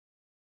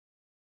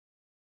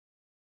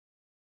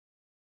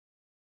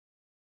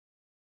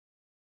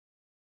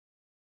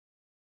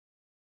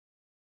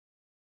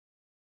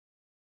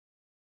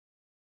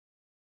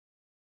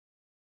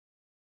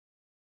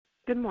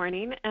Good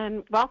morning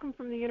and welcome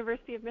from the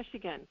University of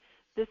Michigan.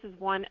 This is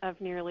one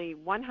of nearly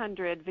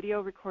 100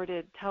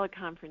 video-recorded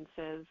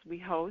teleconferences we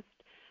host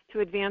to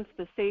advance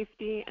the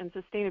safety and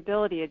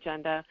sustainability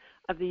agenda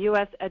of the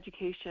U.S.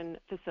 education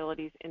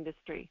facilities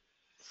industry.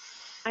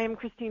 I am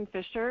Christine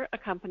Fisher,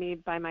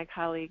 accompanied by my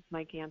colleague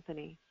Mike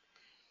Anthony.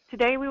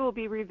 Today we will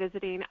be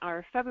revisiting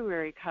our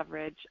February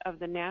coverage of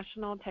the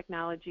National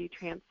Technology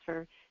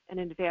Transfer and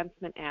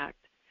Advancement Act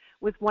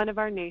with one of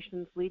our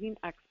nation's leading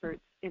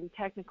experts in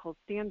technical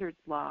standards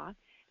law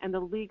and the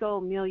legal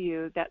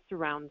milieu that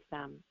surrounds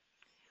them.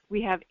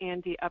 We have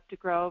Andy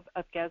Updegrove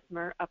of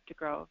Gesmer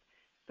Updegrove.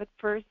 But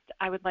first,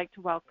 I would like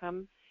to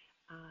welcome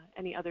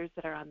any others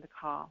that are on the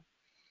call.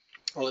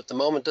 Well, at the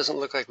moment, doesn't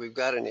look like we've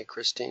got any,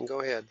 Christine.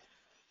 Go ahead.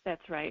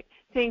 That's right.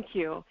 Thank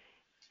you.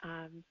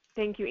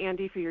 Thank you,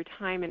 Andy, for your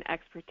time and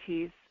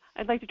expertise.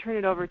 I'd like to turn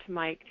it over to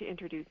Mike to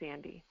introduce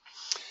Andy.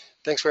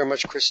 Thanks very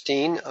much,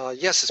 Christine.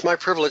 Yes, it's my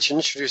privilege to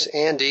introduce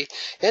Andy.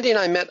 Andy and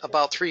I met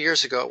about 3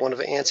 years ago at one of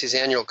ANSY's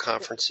annual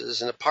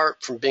conferences, and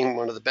apart from being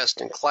one of the best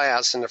in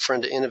class and a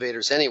friend to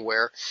innovators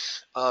anywhere,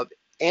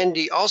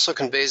 Andy also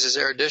conveys his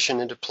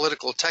erudition into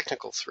political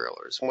technical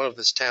thrillers, one of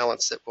his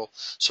talents that we'll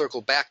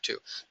circle back to.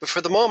 But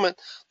for the moment,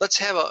 let's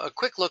have a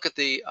quick look at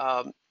the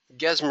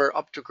Gesmer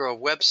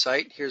Updegrove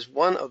website. Here's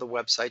one of the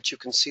websites. You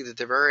can see that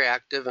they're very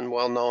active and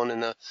well known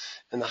in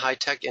the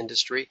high-tech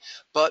industry.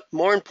 But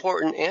more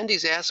important,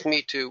 Andy's asked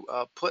me to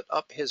put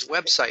up his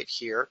website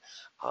here,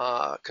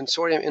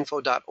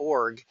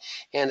 consortiuminfo.org.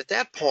 And at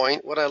that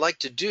point, what I'd like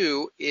to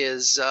do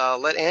is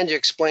let Andy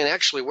explain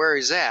actually where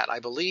he's at.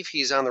 I believe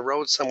he's on the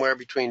road somewhere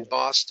between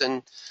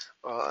Boston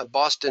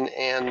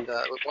and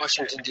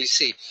Washington,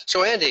 D.C.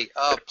 So Andy,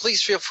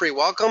 please feel free.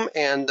 Welcome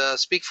and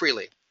speak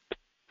freely.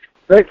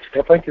 Great.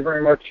 Well, thank you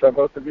very much,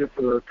 both of you,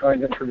 for the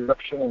kind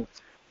introduction, and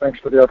thanks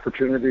for the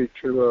opportunity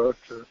to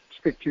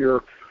speak to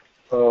your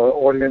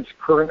audience,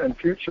 current and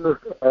future,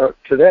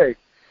 today.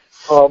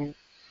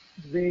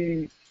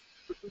 The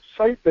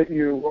site that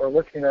you are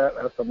looking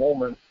at the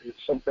moment is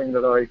something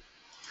that I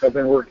have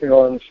been working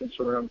on since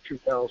around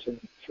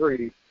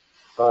 2003.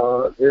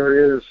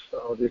 There is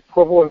the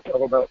equivalent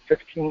of about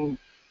 15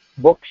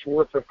 books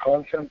worth of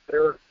content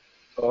there,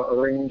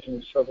 arranged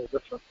in several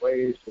different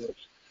ways, and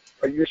it's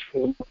a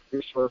useful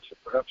resource, and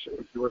perhaps it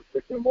would be worth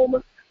taking a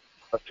moment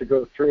to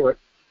go through it.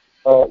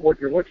 What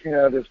you're looking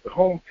at is the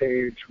home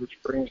page, which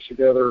brings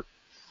together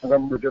a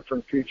number of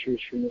different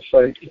features from the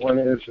site. One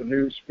is a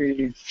news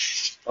feed.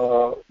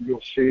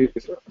 You'll see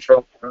here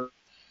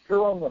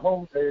on the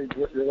home page,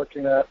 what you're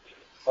looking at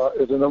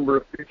is a number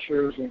of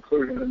features,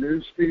 including the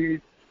news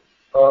feed.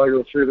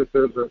 You'll see that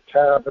there's a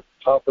tab at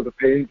the top of the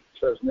page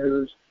that says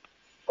news.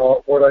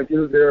 What I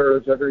do there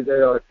is every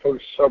day I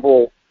post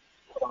several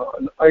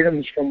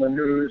items from the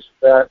news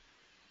that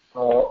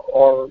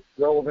are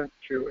relevant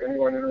to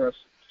anyone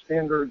interested in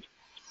standards.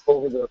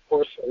 Over the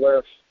course of the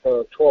last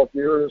 12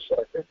 years,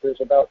 I think there's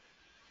about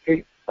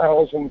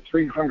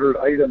 8,300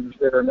 items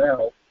there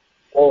now.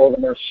 All of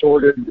them are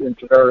sorted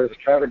into various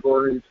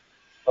categories,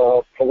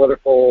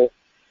 political,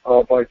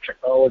 by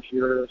technology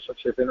areas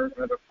such as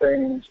Internet of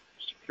Things,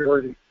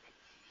 security.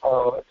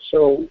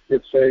 So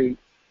it's a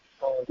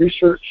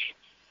research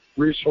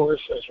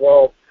resource as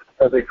well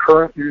as a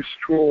current use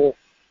tool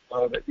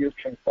that you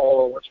can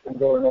follow what's been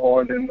going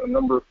on in a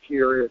number of key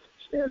areas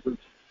and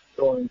standards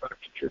going back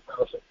to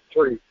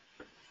 2003.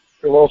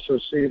 You'll also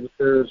see that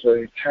there's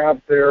a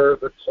tab there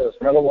that says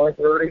Meta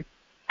Library.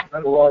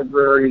 Meta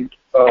Library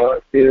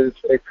is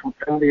a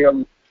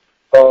compendium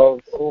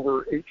of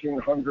over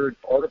 1,800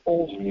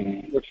 articles,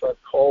 which I've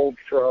culled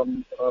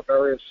from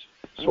various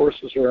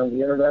sources around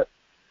the Internet.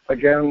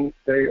 Again,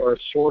 they are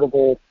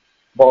sortable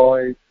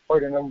by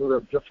quite a number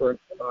of different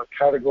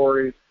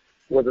categories,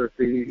 whether it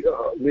be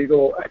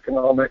legal,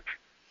 economic,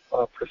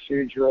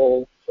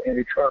 procedural,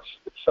 antitrust,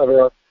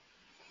 etc.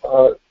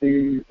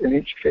 In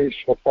each case,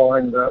 you'll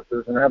find that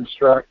there's an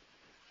abstract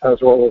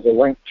as well as a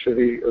link to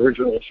the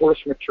original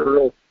source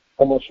material.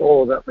 Almost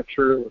all of that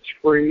material is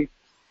free.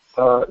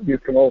 You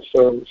can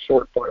also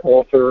sort by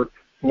author,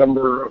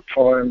 number of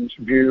times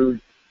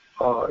viewed,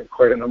 and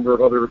quite a number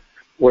of other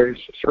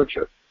ways to search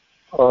it.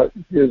 It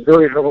is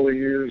very heavily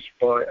used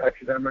by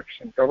academics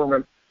and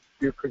government.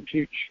 You could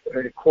teach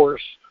a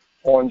course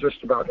on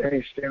just about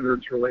any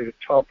standards-related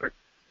topic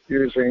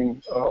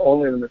using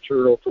only the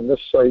material from this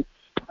site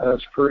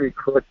as free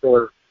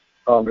curricular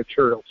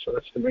material. So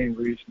that's the main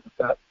reason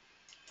that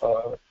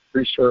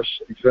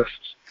resource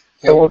exists.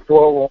 I won't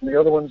dwell on the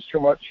other ones too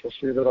much. You'll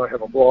see that I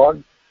have a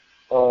blog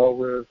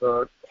with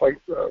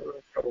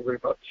probably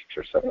about 600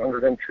 or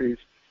 700 entries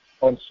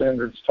on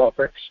standards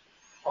topics,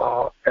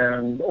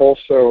 and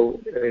also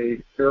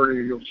a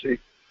area you'll see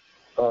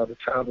the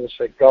tab will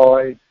say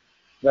guide.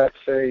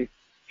 That's a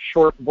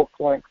short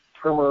book-length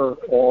primer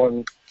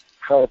on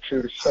how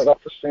to set up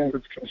a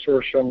standards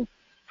consortium,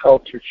 how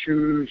to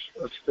choose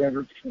a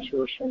standards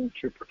consortium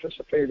to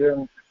participate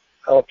in,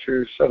 how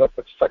to set up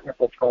its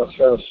technical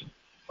process,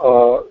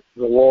 the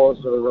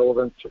laws that are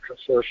relevant to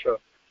consortia,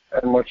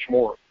 and much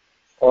more.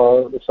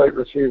 The site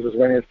receives as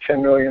many as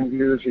 10 million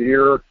views a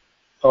year,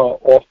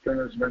 often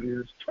as many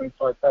as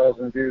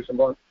 25,000 views a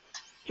month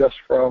just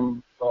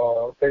from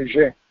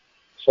Beijing.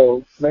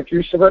 So make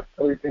use of it.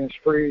 Everything's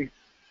free.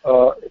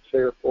 It's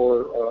there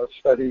for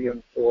study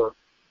and for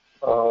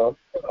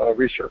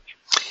research.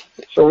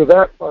 So with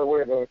that, by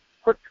way of a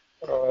quick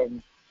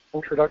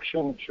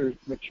introduction to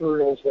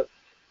materials that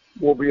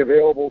will be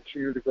available to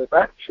you to go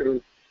back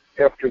to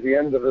after the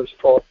end of this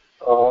talk.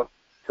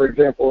 For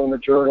example, in the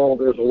journal,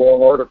 there's a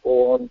long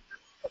article on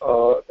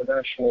the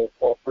National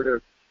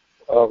Cooperative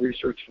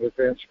Research and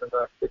Advancement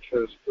Act, which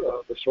is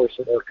the source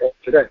of our talk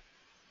today.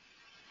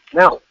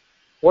 Now,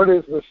 what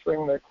is this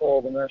thing they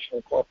call the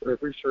National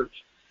Cooperative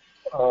Research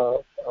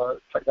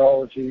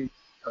Technology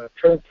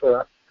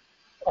Transfer Act?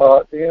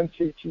 The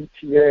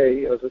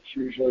NCTTA, as it's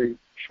usually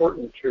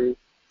shortened to,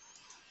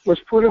 was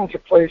put into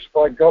place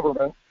by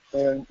government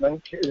in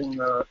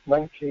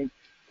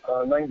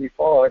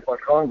 1995 by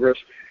Congress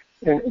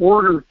in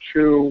order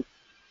to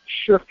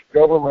shift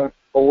government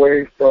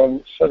away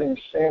from setting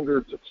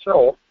standards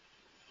itself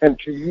and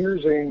to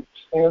using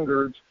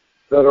standards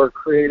that are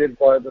created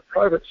by the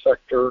private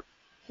sector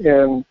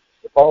in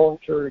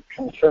voluntary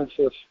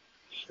consensus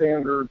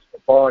standards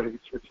bodies,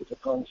 which is a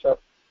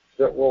concept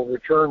that we'll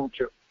return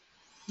to.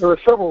 There are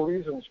several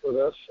reasons for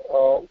this.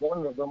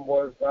 One of them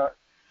was that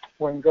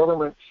when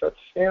government set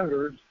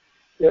standards,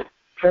 it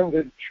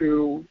tended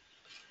to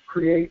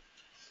create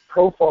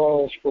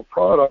profiles for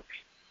products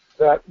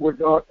that would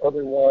not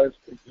otherwise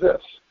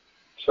exist,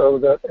 so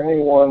that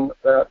anyone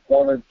that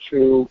wanted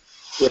to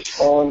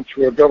respond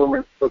to a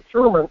government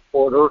procurement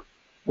order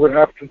would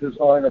have to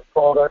design a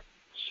product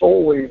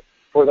solely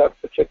for that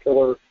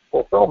particular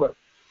fulfillment.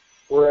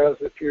 Whereas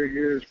if you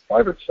use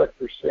private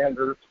sector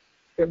standards,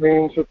 it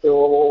means that there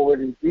will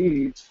already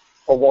be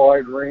a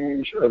wide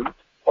range of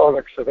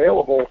products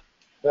available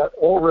that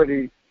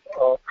already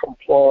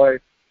comply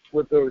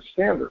with those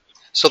standards.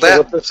 So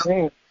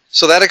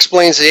that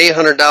explains the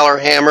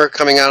 $800 hammer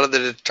coming out of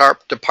the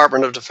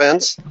Department of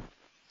Defense?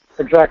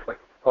 Exactly.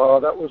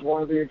 That was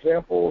one of the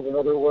examples.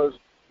 Another was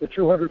the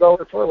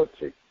 $200 toilet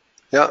seat.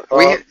 Yeah,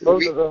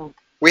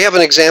 we have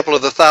an example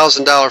of the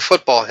 $1,000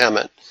 football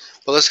helmet.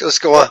 Well, let's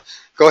go on.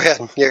 Go ahead.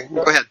 Yeah,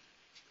 go ahead.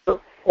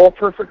 So all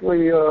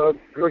perfectly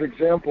good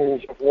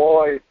examples of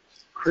why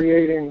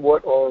creating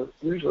what are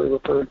usually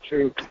referred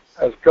to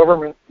as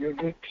government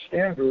unique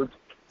standards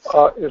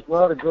is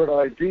not a good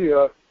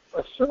idea,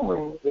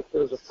 assuming that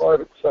there's a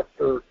private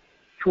sector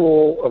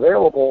tool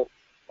available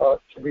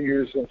to be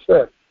used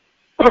instead.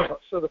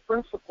 So the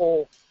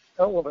principal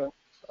elements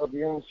of the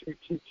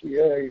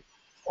NCTTA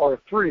are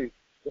three.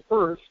 The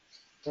first,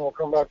 and we'll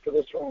come back to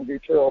this one in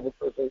detail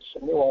because there's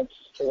some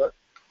nuances to it.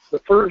 The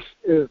first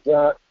is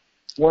that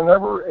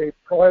whenever a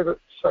private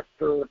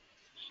sector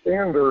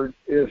standard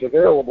is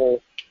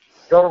available,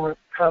 government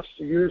has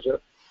to use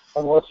it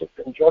unless it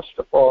can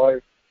justify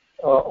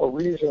a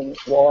reason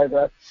why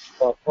that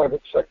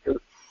private sector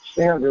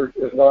standard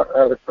is not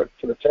adequate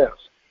to the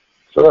task.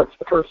 So that's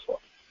the first one.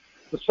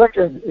 The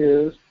second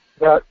is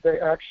that they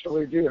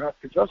actually do have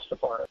to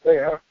justify it. They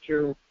have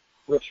to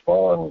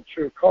respond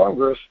to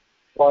Congress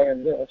via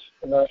NIST,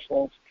 the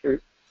National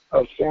Institute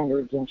of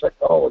Standards and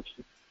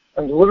Technology,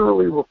 and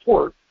literally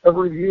report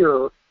every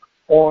year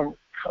on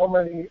how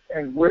many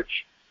and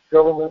which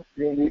government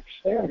unique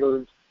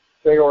standards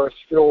they are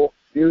still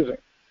using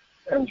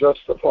and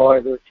justify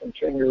their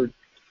continued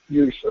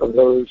use of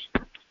those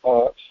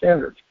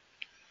standards.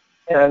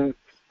 And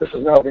this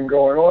has now been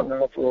going on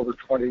now for over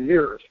 20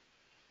 years.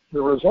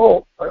 The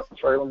result, let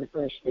me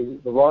finish the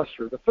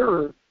roster. The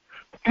third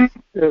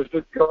is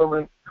that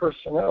government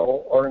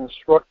personnel are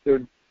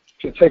instructed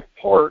to take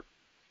part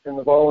in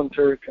the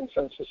voluntary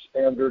consensus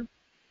standard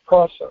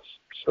process.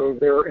 So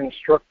they're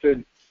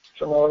instructed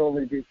to not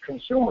only be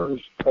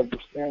consumers of the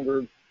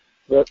standards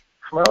that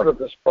come out of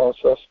this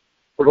process,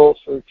 but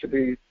also to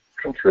be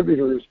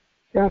contributors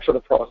into the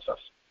process.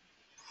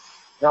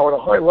 Now, at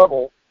a high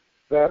level,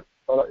 that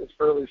is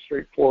fairly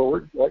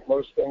straightforward. Like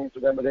most things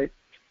that emanate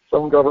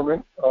from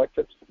government,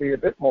 gets to be a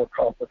bit more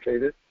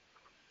complicated.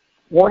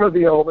 One of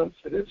the elements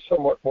that is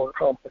somewhat more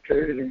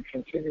complicated and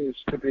continues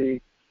to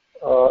be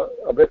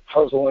a bit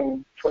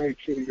puzzling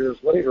 22 years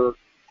later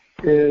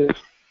is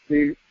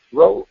the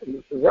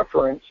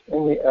reference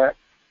in the Act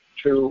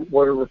to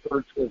what are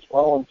referred to as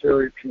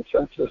voluntary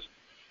consensus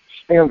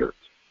standards.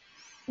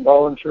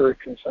 Voluntary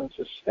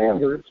consensus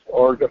standards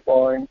are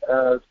defined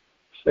as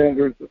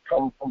standards that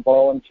come from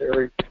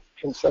voluntary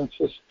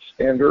consensus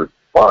standard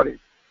bodies,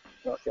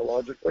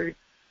 archaeologically,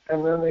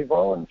 and then a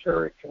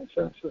voluntary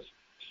consensus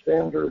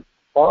standard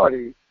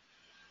body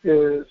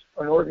is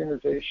an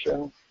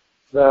organization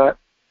that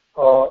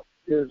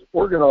is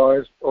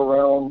organized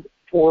around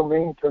four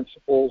main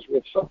principles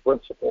with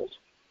sub-principles,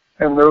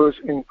 and those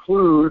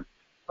include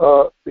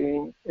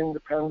being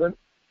independent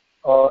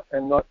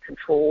and not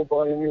controlled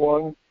by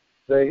anyone.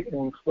 They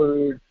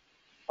include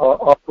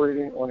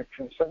operating on a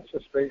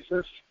consensus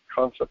basis,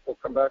 concept we'll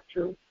come back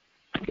to.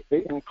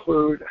 They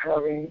include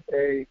having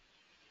a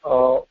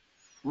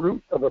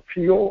route of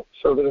appeal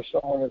so that if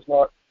someone is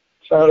not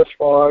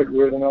satisfied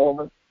with an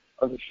element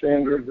of the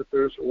standard, that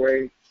there's a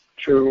way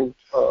to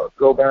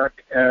go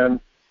back and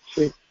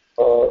seek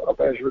a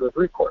measure of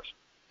recourse.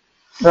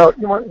 Now,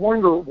 you might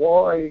wonder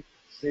why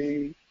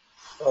the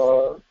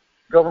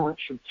government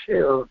should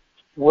care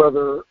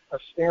whether a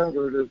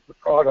standard is the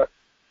product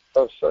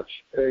of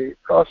such a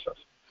process.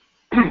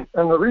 And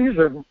the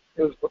reason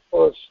is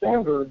because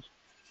standards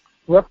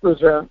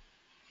represent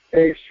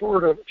a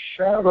sort of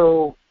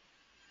shadow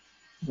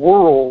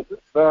world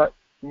that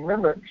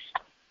mimics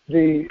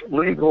the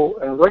legal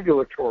and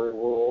regulatory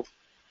world,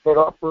 but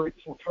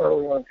operates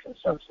entirely on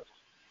consensus.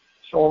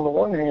 So on the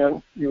one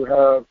hand, you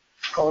have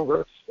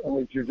Congress and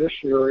the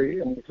judiciary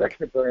and the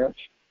executive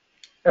branch,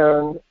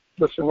 and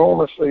this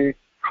enormously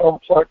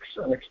complex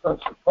and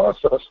expensive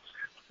process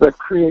that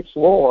creates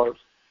laws.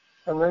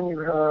 And then you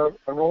have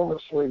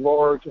enormously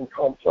large and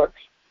complex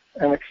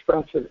and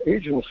expensive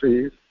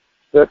agencies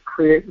that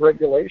create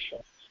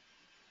regulations.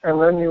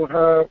 And then you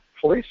have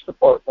police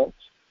departments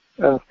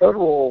and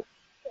federal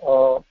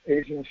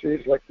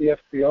agencies like the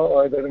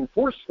FBI that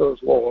enforce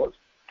those laws.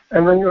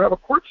 And then you have a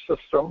court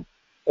system,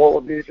 all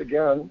of these,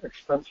 again,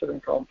 expensive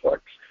and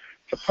complex,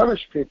 to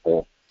punish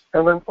people.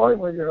 And then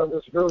finally, you have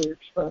this very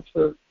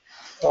expensive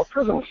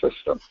prison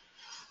system.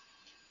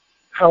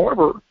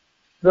 However,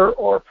 there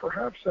are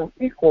perhaps an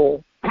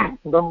equal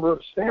number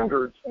of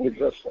standards in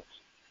existence.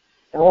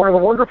 And one of the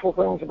wonderful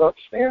things about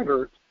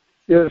standards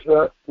is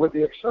that, with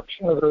the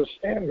exception of those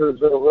standards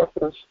that are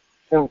referenced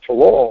into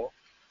law,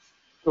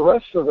 the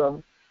rest of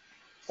them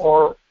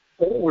are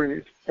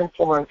always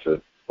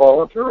implemented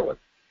voluntarily.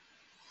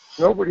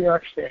 Nobody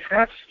actually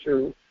has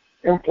to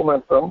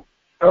implement them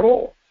at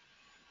all.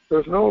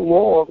 There's no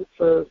law that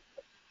says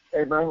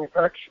a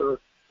manufacturer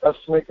has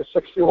to make a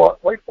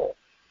 60-watt light bulb.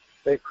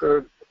 They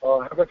could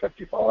have a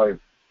 55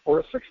 or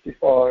a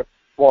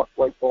 65-watt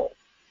light bulb.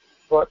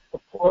 But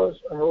because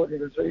an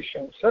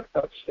organization set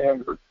that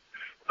standard,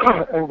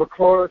 and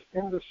because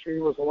industry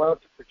was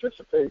allowed to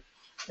participate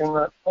in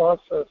that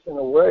process in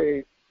a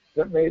way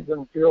that made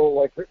them feel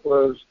like it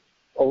was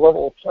a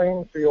level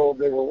playing field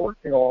they were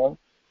working on,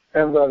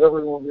 and that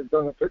everyone would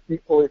benefit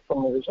equally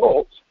from the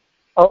results,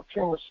 out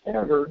came a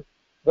standard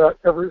that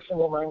every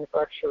single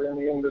manufacturer in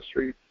the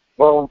industry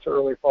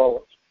voluntarily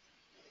follows.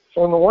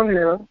 So on the one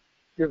hand,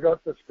 you've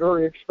got this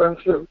very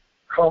expensive,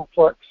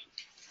 complex,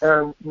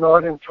 and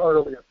not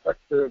entirely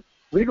effective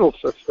legal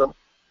system,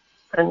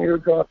 and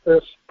you've got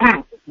this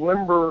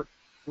limber,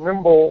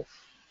 nimble,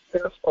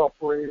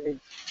 fast-operating,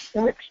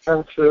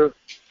 inexpensive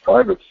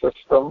private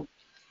system,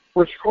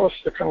 which costs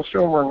the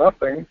consumer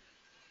nothing,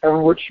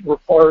 and which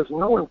requires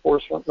no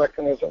enforcement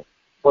mechanism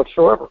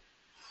whatsoever.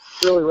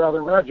 It's really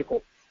rather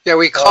magical. Yeah,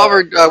 we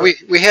covered.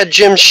 We had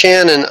Jim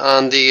Shannon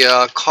on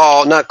the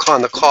call, not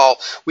on the call.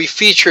 We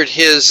featured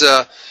his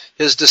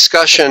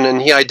discussion,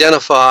 and he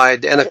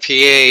identified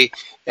NFPA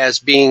as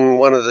being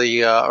one of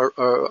the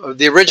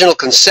original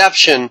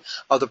conception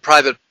of the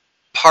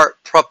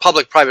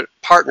public-private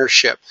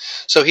partnership.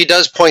 So he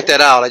does point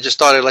that out. I just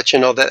thought I'd let you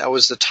know that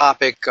was the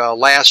topic of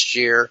last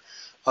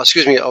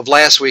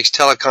week's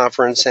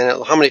teleconference,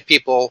 and how many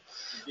people.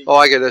 Oh,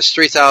 I get there's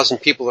 3,000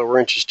 people that were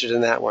interested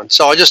in that one.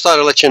 So I just thought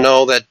I'd let you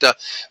know that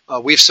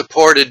we've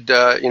supported.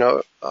 Our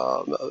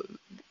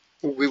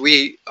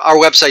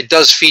website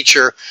does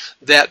feature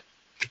that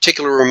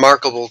particular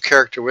remarkable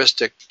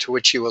characteristic to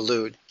which you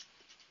allude.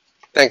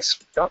 Thanks.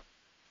 Yeah,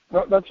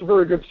 no, that's a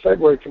very good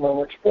segue to my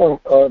next point.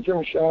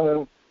 Jim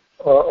Shannon,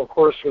 of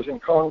course, was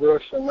in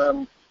Congress, and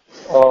then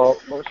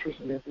most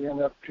recently at the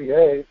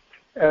NFPA.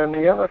 And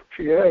the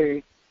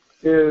NFPA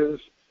is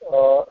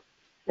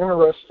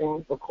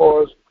interesting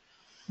because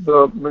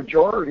the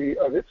majority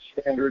of its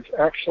standards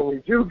actually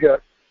do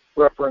get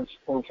referenced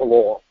into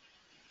law.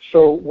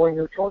 So when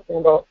you're talking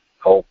about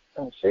health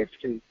and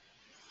safety,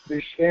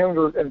 the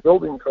standard and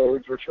building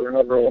codes, which are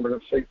another element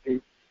of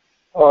safety,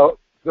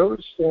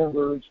 those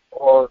standards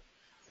are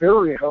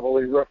very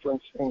heavily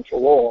referenced into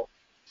law.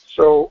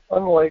 So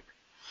unlike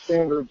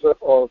standards that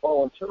are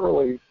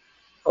voluntarily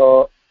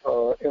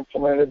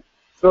implemented,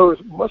 those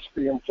must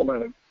be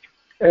implemented.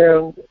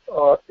 And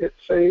it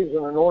saves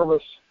an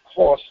enormous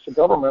cost to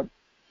government,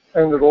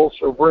 and it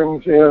also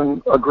brings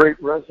in a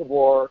great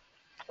reservoir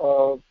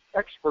of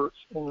experts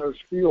in those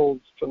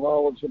fields to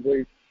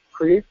knowledgeably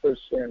create those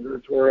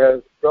standards,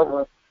 whereas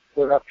government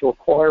would have to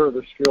acquire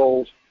the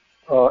skills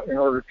in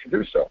order to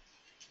do so.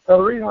 Now,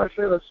 the reason I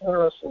say that's an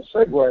interesting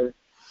segue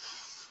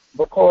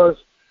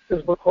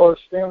is because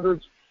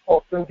standards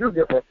often do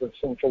get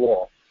referenced into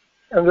law.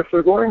 And if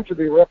they're going to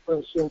be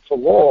referenced into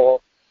law,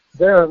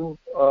 then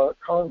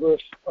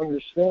Congress,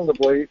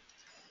 understandably,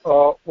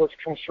 was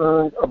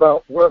concerned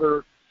about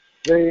whether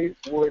they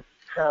would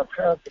have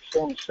had the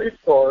same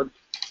safeguards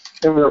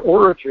in their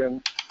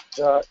origin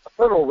that a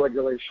federal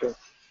regulation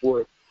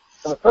would.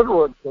 And a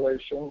federal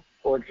regulation,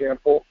 for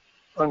example,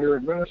 under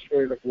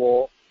administrative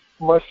law,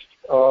 must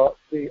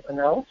be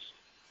announced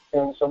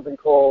in something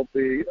called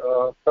the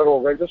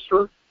Federal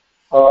Register.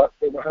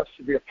 There has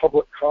to be a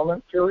public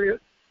comment period.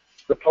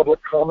 The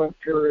public comment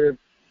period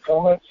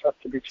comments have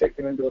to be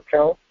taken into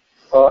account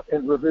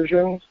in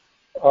revisions,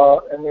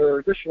 and there are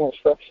additional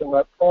steps in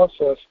that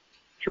process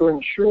to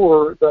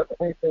ensure that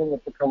anything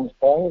that becomes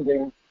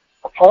binding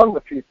upon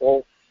the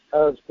people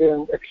has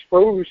been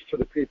exposed to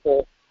the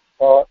people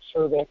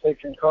so that they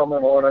can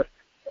comment on it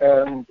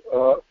and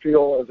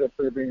feel as if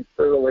they're being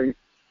fairly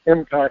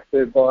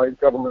impacted by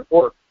government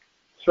work.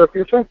 So if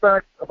you think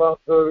back about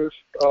those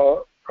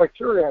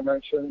criteria I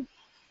mentioned,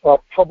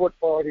 public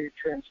body,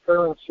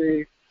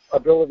 transparency,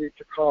 ability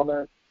to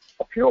comment,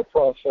 appeal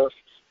process,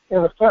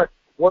 in effect,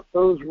 what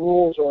those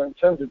rules are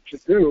intended to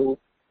do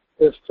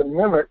is to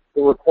mimic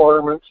the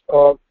requirements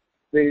of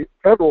the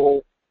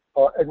federal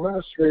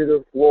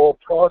administrative law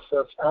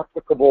process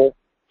applicable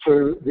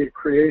to the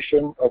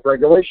creation of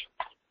regulations.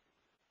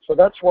 So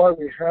that's why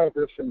we have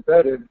this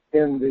embedded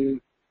in the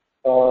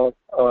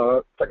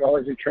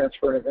Technology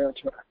Transfer and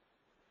Advancement Act.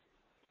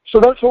 So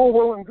that's all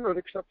well and good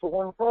except for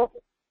one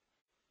problem.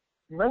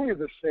 Many of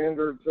the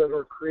standards that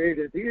are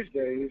created these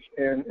days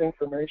in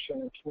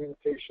information and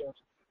communications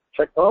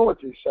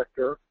technology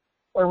sector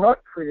are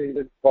not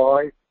created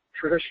by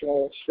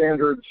traditional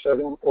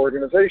standard-setting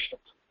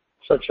organizations,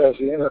 such as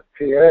the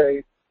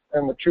NFPA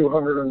and the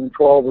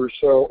 212 or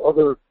so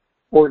other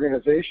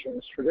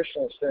organizations,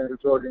 traditional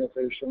standards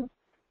organizations,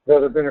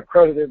 that have been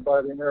accredited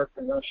by the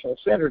American National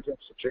Standards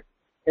Institute,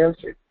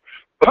 ANSI,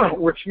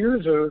 which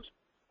uses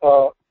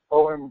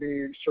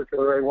OMB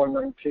Circular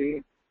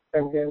A119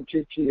 and the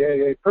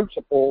NTTAA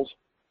principles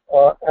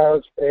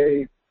as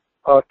a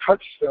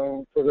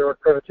touchstone for their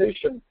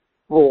accreditation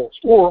rules.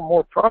 Or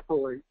more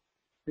properly,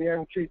 the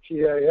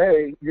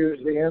NTTAA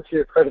used the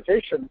ANSI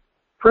accreditation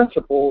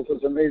principles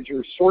as a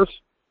major source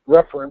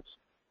reference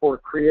for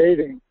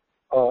creating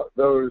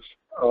those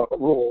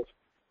rules.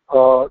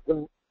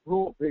 The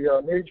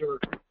major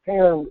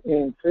hand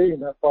in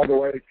creating that, by the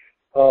way,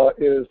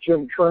 is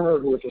Jim Turner,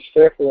 who was a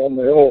staffer on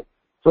the Hill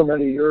for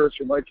many years,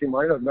 who you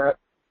might have met.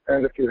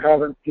 And if you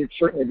haven't, he'd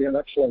certainly be an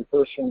excellent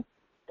person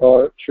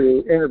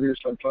to interview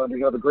sometime.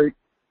 He had a great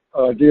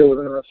deal of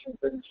interesting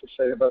things to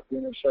say about the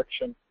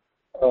intersection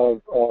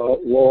of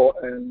law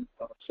and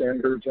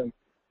standards and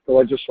the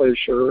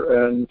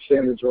legislature and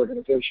standards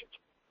organizations.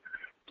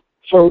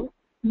 So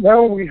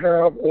now we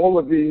have all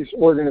of these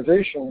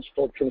organizations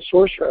called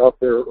consortia out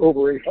there,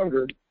 over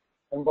 800.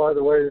 And by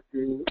the way, if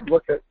you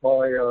look at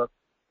my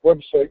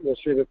website, you'll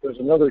see that there's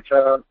another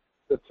tab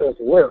that says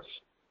lists.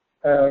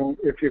 And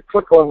if you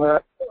click on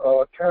that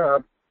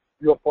tab,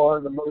 you'll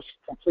find the most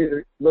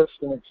complete list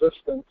in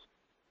existence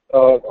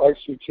of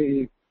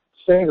ICT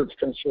standards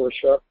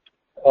consortia.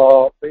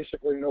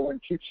 Basically, no one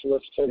keeps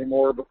lists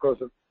anymore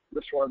because of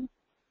this one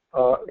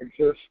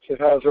exists. It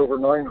has over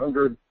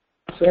 900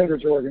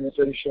 standards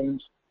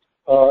organizations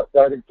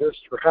that exist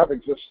or have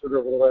existed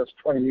over the last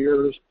 20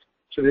 years.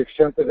 To the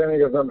extent that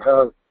any of them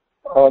have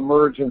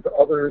merged into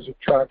others, it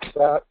tracks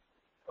that.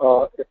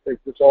 If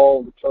they've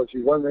dissolved, it tells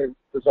you when they've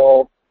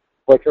dissolved.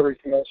 Like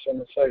everything else on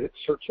the site, it's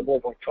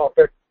searchable by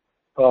topic,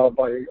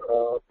 by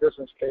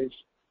business case,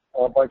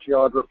 by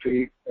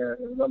geography,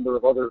 and a number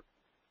of other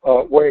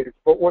ways.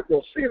 But what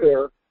you'll see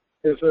there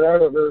is that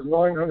out of those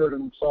 900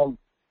 and some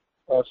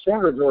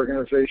standards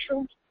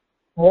organizations,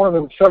 more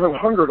than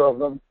 700 of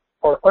them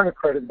are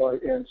unaccredited by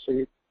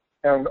ANSI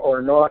and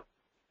are not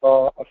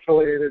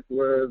affiliated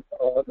with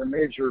the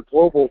major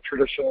global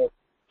traditional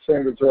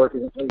standards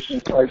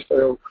organizations,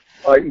 ISO,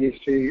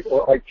 IEC,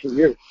 or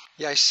ITU.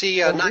 Yeah, I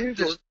see.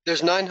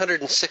 There's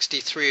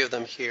 963 of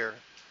them here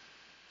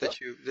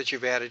that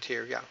you've added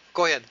here. Yeah,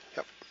 go ahead.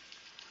 Yep.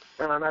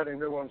 And I'm adding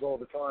new ones all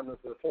the time as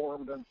they're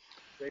formed, and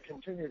they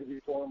continue to be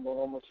formed on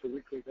almost a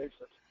weekly basis.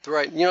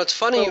 Right. You know, it's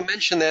funny you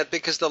mentioned that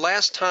because the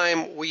last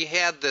time we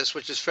had this,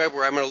 which is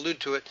February, I'm going to allude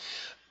to it,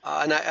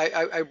 and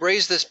I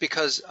raised this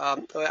because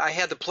I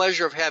had the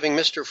pleasure of having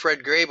Mr.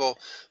 Fred Grable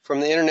from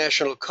the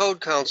International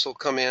Code Council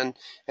come in,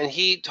 and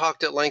he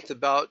talked at length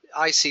about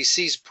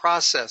ICC's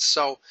process.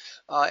 So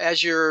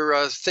as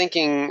you're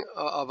thinking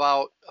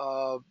about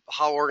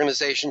how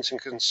organizations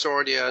and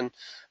consortia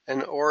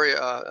and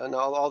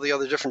all the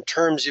other different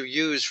terms you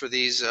use for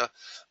these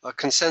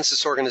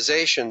consensus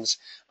organizations,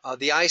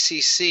 the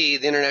ICC,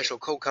 the International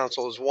Code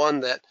Council, is one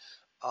that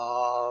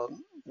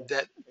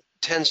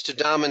tends to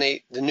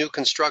dominate the new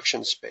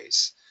construction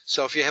space.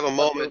 So if you have a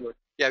moment,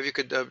 yeah, if you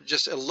could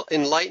just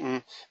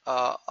enlighten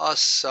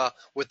us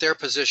with their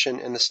position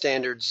in the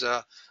standards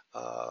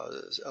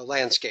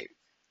landscape.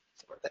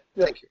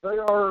 Thank you. They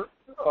are,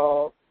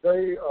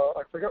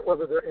 I forget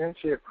whether they're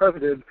ANSI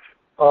accredited.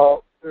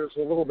 There's a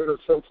little bit of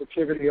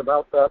sensitivity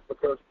about that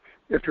because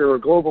if you're a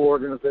global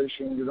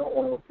organization, you don't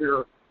want to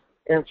appear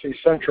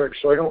ANSI-centric,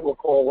 so I don't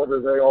recall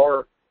whether they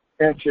are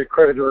ANSI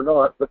accredited or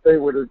not, but they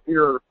would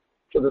adhere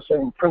to the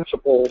same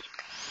principles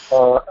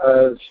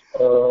as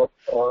the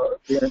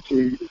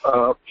ANSI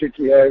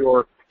TTA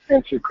or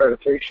ANSI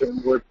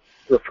accreditation would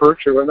refer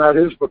to, and that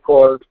is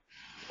because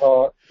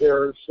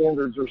their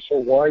standards are so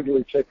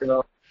widely taken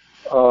up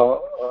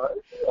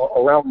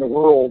around the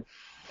world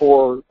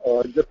for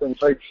different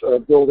types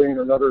of building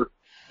and other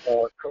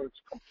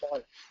codes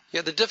compliant.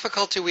 Yeah, the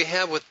difficulty we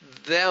have with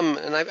them,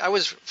 and I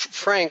was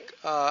frank.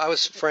 I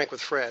was frank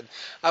with Fred.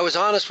 I was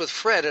honest with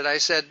Fred, and I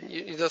said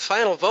the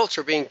final votes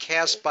are being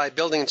cast by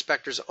building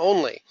inspectors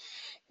only.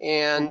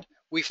 And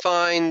we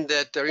find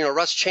that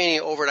Russ Cheney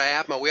over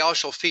at IAPMA, we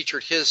also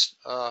featured his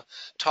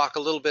talk a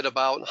little bit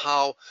about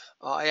how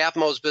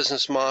IAPMA's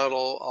business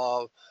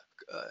model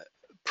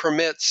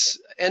permits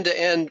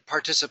end-to-end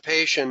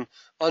participation,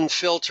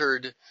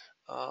 unfiltered,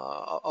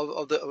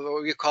 of the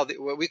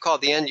what we call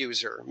the end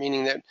user,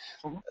 meaning that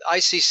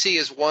ICC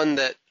is one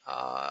that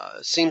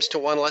seems to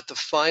want to let the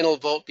final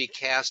vote be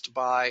cast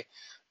by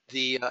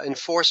the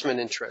enforcement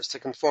interest, the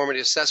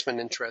conformity assessment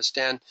interest,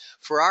 and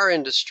for our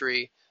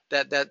industry,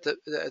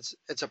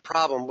 it's a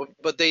problem.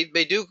 But they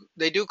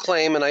do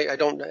claim, and I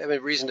don't have any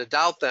reason to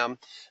doubt them,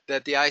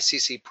 that the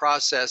ICC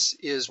process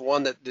is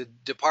one that the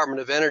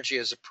Department of Energy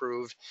has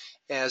approved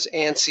as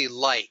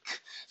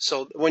ANSI-like.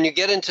 So when you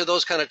get into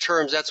those kind of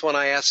terms, that's when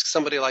I ask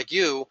somebody like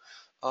you,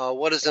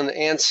 what is an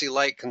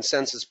ANSI-like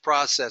consensus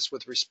process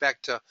with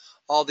respect to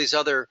all these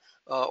other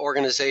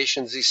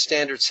organizations, these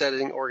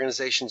standard-setting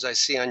organizations I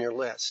see on your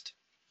list?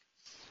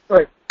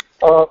 Right.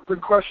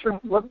 Good question.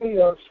 Let me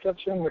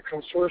sketch in the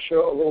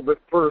consortia a little bit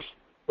first,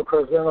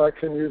 because then I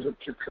can use it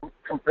to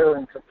compare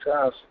and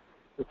contrast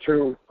the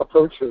two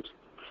approaches.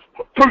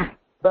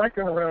 Back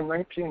in around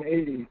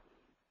 1980,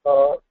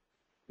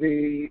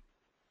 the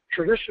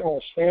traditional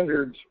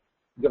standards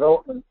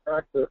development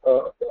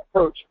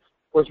approach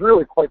was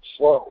really quite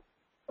slow.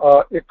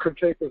 It could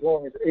take as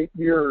long as 8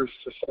 years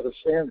to set a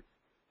standard.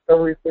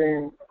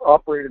 Everything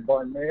operated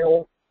by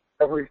mail,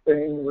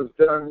 everything was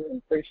done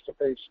in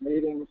face-to-face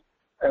meetings,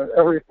 and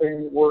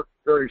everything worked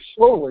very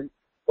slowly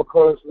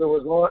because there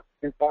was not,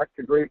 in fact,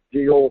 a great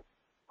deal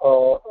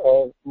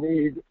of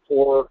need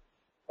for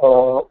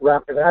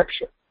rapid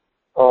action.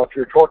 If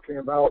you're talking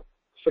about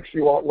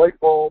 60-watt light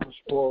bulbs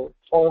or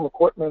farm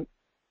equipment,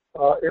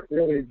 it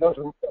really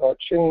doesn't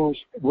change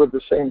with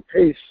the same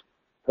pace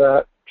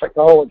that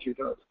technology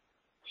does.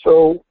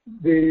 So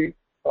the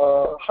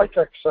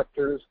high-tech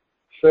sectors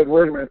said,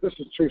 wait a minute, this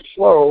is too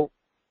slow.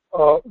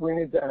 We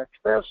need to act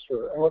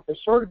faster. And what they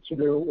started to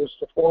do was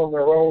to form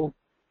their own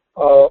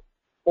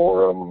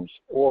forums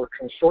or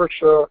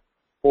consortia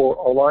or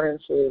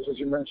alliances. As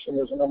you mentioned,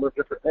 there's a number of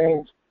different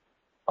names,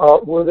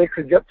 where they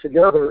could get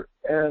together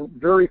and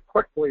very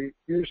quickly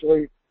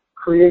usually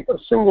create a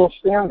single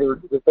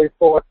standard that they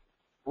thought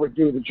would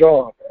do the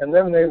job. And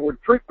then they would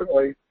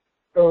frequently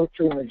go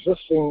to an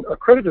existing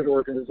accredited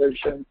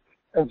organization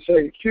and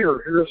say,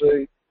 here's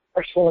a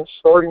excellent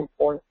starting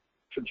point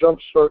to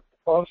jumpstart the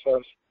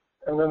process,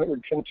 and then it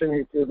would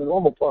continue through the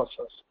normal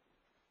process.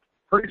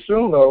 Pretty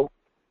soon, though,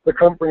 the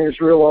companies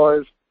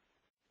realized,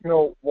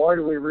 why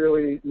do we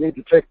really need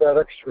to take that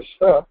extra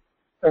step?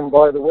 And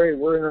by the way,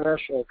 we're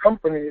international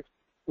companies.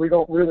 We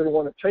don't really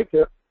want to take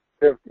it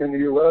in the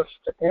U.S.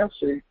 to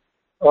ANSI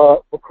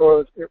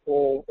because it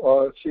will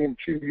seem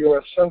too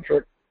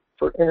U.S.-centric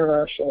for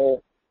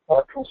international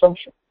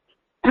consumption.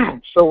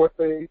 So what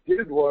they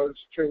did was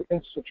to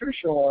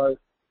institutionalize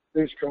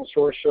these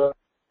consortia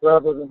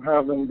rather than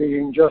have them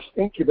being just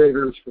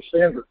incubators for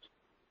standards.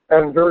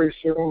 And very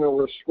soon there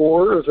were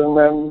scores, and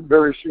then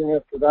very soon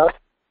after that,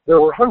 there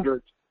were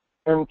hundreds.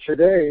 And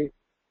today,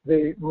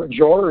 the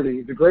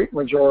great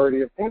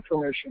majority of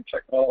information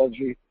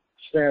technology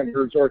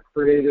standards are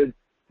created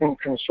in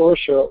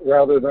consortia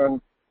rather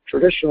than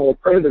traditional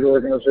accredited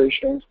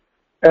organizations,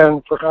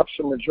 and perhaps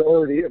a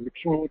majority of the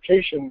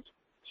communications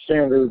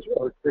standards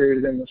are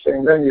created in the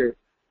same venue.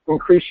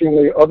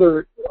 Increasingly,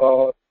 other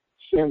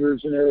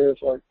standards in areas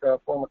like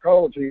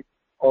pharmacology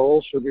are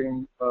also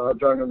being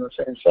done in the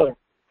same setting.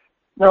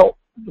 Now,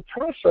 the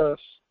process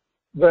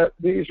that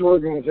these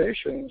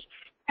organizations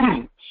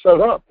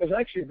set up is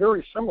actually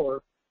very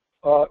similar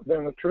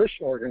than a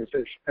traditional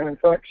organization. And in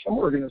fact, some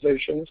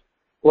organizations,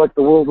 like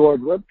the World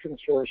Wide Web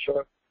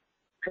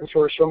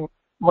Consortium,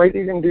 might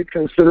even be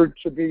considered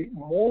to be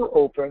more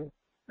open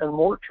and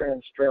more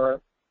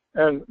transparent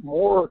and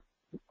more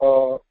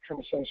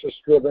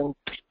consensus-driven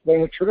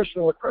than a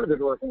traditional accredited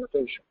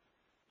organization.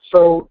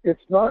 So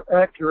it's not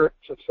accurate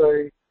to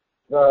say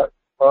that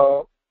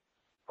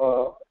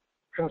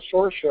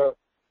consortia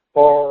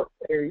are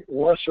a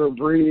lesser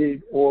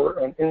breed or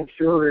an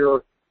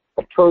inferior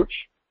approach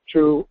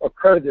to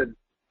accredited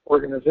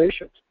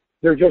organizations.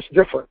 They're just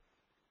different.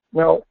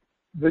 Now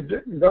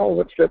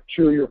let's get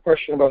to your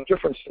question about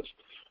differences.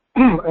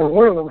 And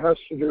one of them has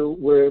to do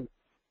with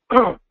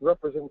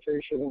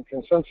representation and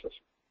consensus.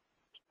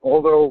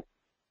 Although,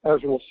 as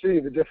we'll see,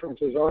 the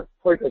differences aren't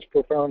quite as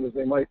profound as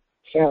they might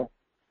sound.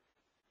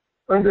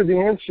 Under the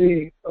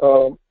ANSI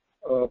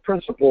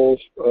principles,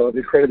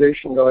 the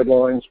accreditation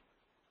guidelines,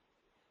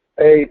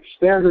 a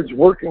standards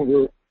working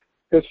group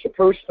is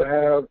supposed to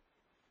have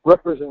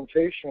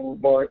representation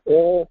by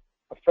all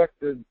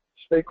affected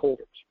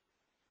stakeholders.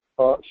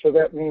 So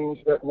that means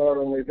that not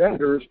only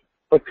vendors,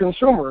 but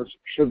consumers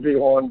should be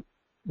on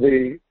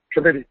the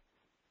committee.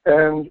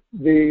 And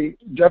the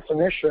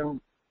definition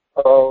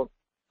of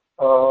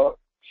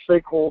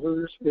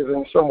stakeholders is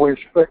in some ways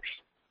fixed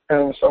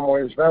and in some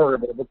ways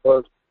variable,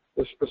 because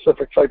the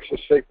specific types of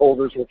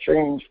stakeholders will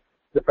change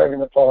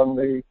depending upon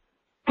the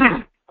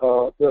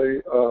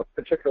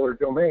particular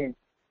domain.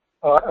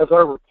 As I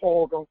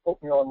recall, don't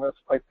quote me on this,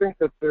 I think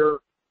that there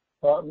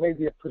may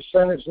be a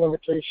percentage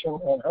limitation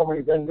on how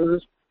many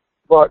vendors,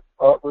 but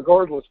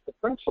regardless, the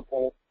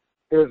principle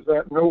is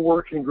that no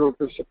working group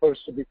is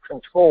supposed to be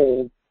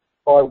controlled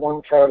by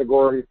one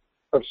category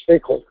of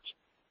stakeholders.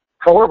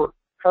 However,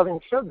 having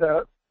said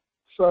that,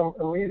 some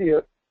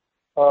immediate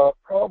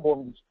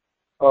problems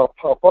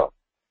pop up.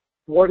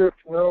 What if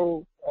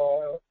no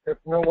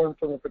one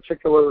from a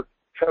particular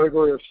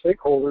category of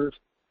stakeholders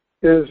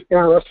is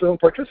interested in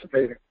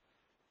participating?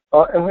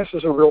 And this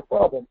is a real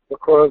problem,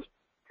 because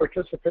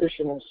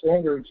participation in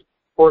standards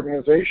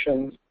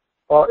organizations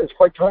is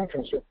quite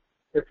time-consuming.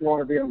 If you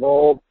want to be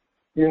involved,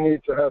 you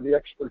need to have the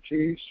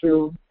expertise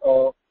to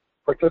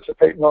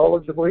participate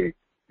knowledgeably.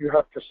 You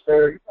have to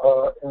stay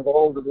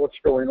involved with what's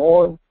going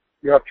on.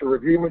 You have to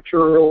review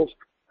materials,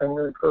 and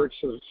you're encouraged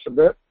to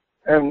submit.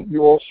 And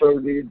you also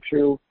need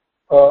to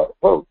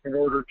vote in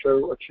order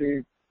to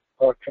achieve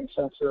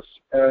consensus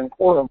and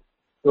quorum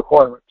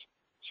requirements.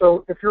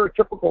 So if you're a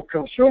typical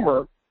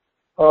consumer,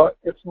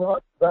 it's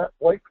not that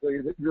likely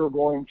that you're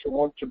going to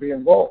want to be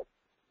involved.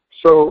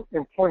 So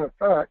in point of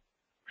fact,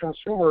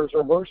 consumers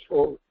are most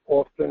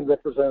often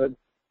represented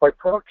by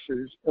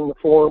proxies in the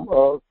form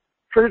of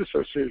trade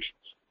associations,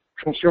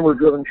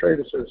 consumer-driven trade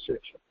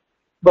associations.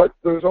 But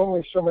there's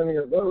only so many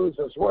of those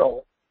as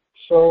well.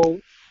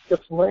 So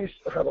it's nice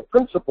to have a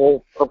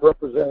principle of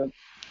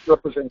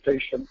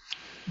representation,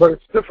 but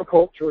it's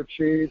difficult to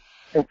achieve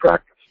in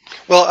practice.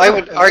 Well, I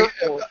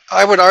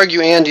would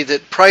argue, Andy,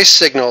 that price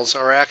signals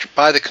are acted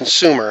by the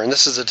consumer, and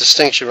this is a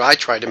distinction I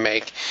try to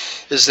make,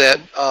 is that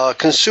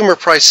consumer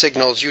price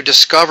signals, you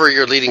discover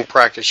your leading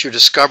practice, you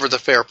discover the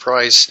fair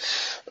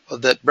price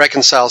that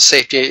reconciles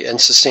safety and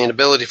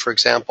sustainability, for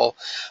example,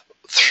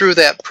 through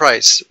that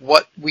price.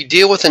 What we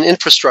deal with in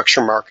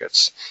infrastructure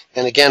markets,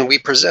 and again, we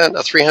present a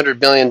 $300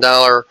 billion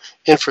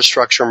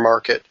infrastructure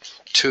market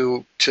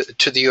to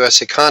the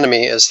U.S.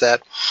 economy, is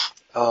that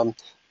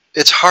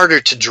it's harder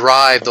to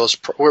drive those.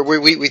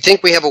 We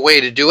think we have a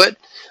way to do it.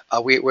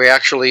 We're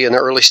actually in the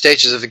early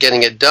stages of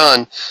getting it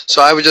done.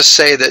 So I would just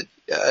say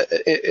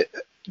that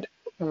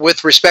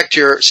with respect to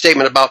your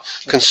statement about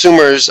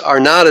consumers are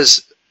not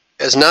as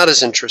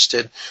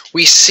interested,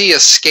 we see a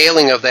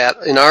scaling of that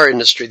in our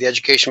industry, the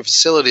education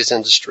facilities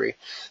industry,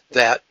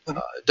 that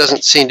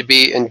doesn't seem to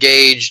be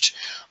engaged,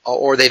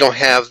 or they don't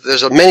have.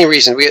 There's many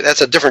reasons.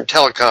 That's a different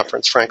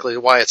teleconference, frankly,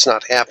 why it's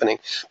not happening.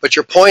 But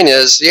your point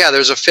is, yeah,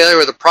 there's a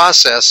failure of the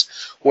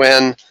process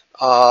when, and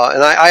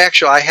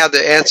I have the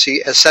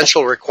ANSI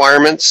essential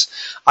requirements.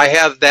 I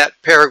have that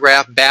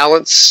paragraph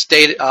balance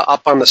stated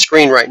up on the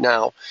screen right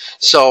now.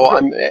 So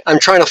I'm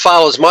trying to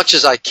follow as much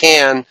as I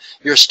can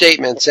your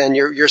statements, and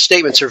your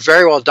statements are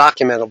very well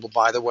documentable,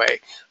 by the way.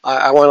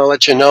 I want to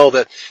let you know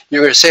that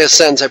you're going to say a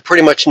sentence. I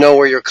pretty much know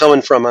where you're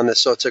coming from on this,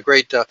 so it's a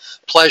great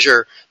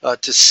pleasure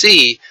to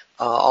see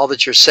all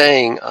that you're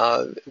saying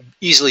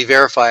easily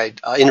verified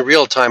in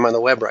real time on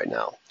the web right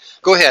now.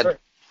 Go ahead.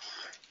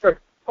 Right.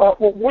 Well,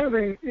 one of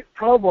the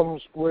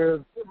problems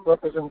with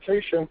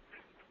representation,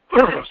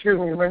 excuse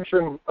me, you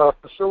mentioned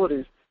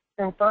facilities.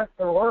 In fact,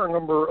 there are a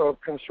number of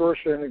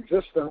consortia in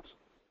existence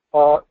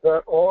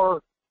that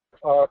are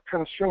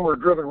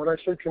consumer-driven. When I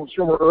said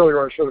consumer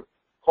earlier, I should have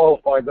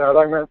qualified that.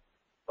 I meant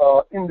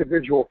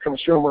individual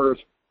consumers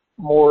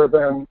more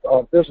than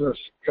business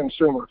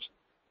consumers.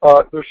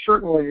 There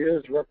certainly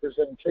is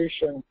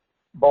representation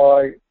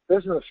by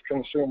business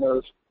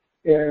consumers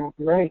in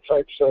many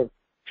types of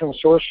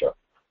consortia.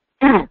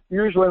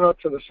 Usually not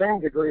to the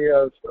same degree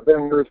as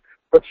vendors,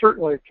 but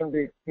certainly it can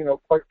be,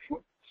 quite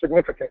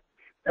significant.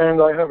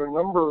 And I have a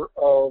number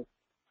of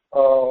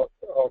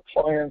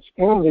clients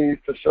in the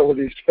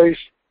facility space,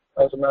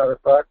 as a matter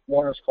of fact.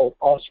 One is called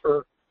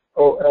OSCRE,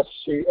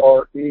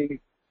 OSCRE,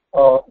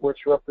 which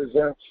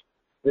represents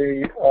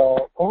the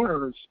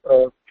owners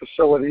of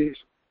facilities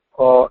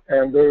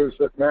and those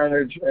that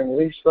manage and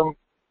lease them.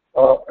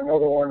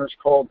 Another one is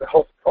called the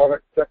Health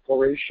Product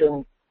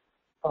Declaration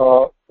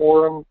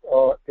Forum.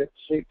 It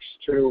seeks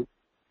to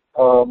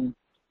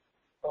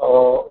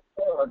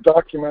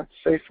document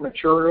safe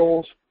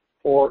materials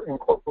for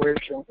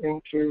incorporation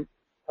into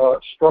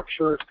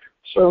structures.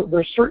 So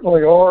there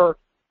certainly are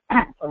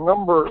a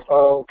number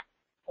of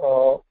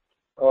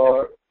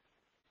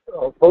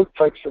both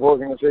types of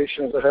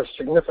organizations that have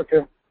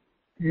significant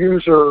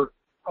user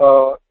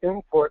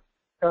input,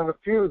 and a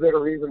few that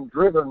are even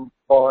driven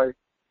by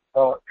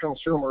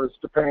consumers,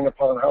 depending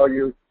upon how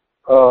you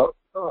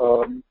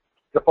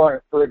define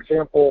it. For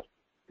example,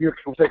 you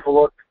can take a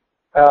look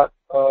at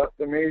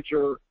the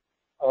major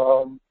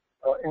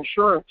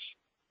insurance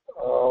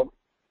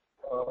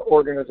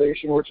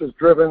organization, which is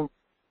driven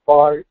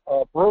by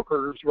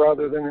brokers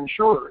rather than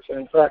insurers. And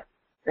in fact,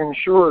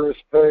 insurers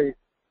pay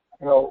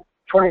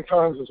 20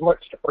 times as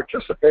much to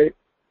participate,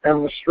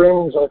 and the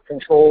strings are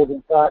controlled,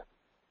 in fact,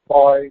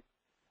 by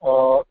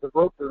the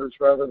brokers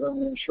rather than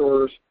the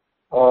insurers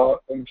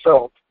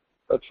themselves.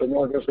 That's an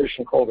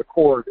organization called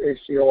Accord,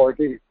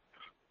 ACORD.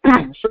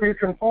 So you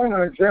can find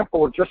an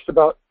example of just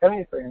about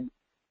anything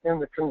in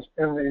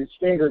the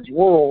standards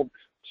world.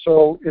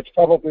 So it's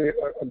probably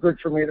good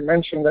for me to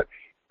mention that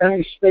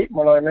any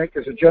statement I make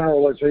is a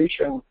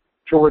generalization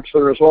to which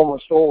there is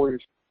almost always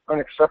an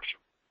exception.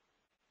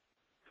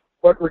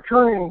 But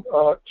returning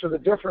to the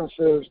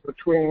differences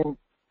between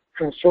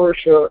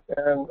consortia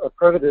and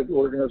accredited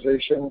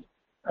organizations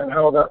and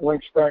how that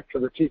links back to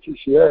the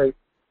TTCA,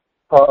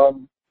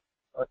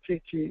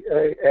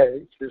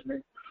 TTAA, excuse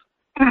me,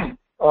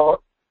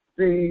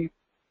 the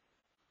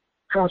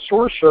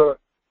consortia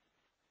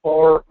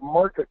are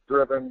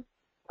market-driven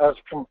as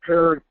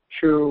compared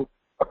to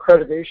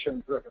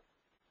accreditation-driven,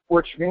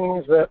 which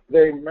means that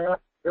they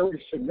map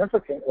very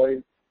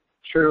significantly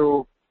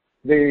to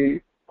the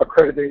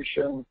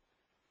accreditation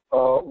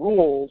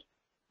rules,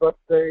 but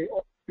they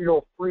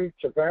feel free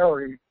to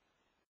vary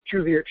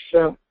to the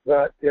extent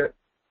that it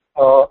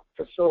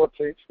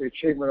facilitates the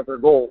achievement of their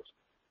goals.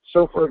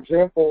 So, for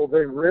example,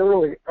 they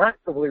rarely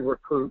actively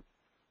recruit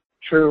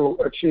to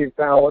achieve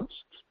balance,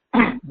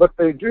 but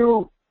they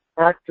do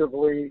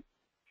actively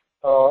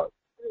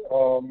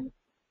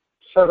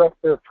set up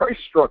their price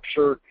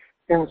structure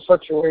in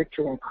such a way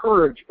to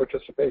encourage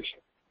participation.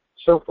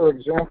 So, for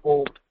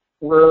example,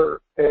 where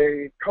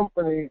a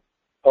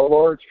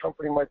large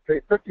company might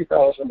pay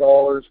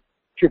 $50,000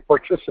 to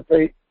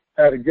participate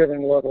at a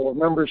given level of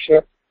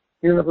membership,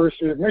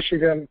 University of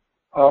Michigan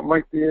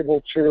might be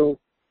able to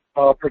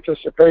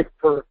participate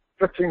for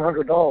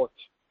 $1,500,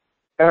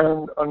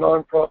 and a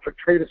nonprofit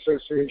trade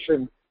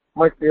association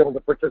might be able to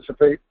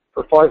participate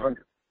for $500.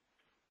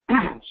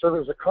 So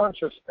there's a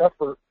conscious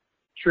effort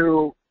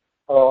to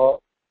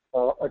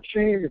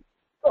achieve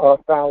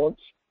balance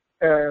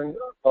and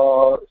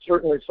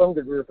certainly some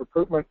degree of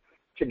recruitment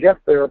to get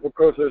there,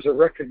 because there's a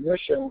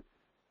recognition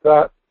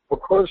that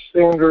because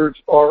standards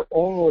are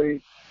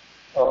only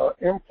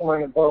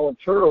implemented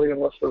voluntarily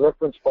unless they're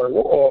referenced by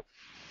law,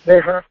 they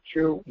have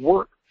to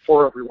work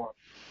for everyone.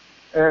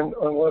 And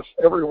unless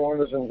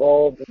everyone is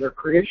involved in their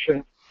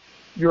creation,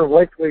 you're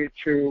likely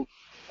to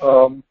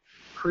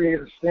create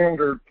a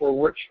standard for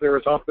which there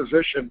is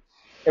opposition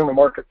in the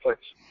marketplace.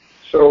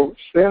 So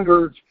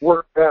standards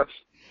work best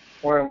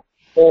when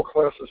all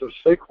classes of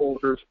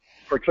stakeholders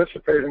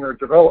participate in their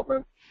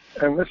development,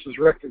 and this is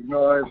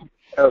recognized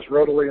as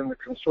readily in the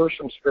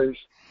consortium space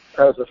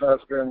as it has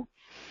been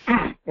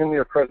in the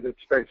accredited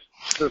space.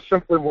 There's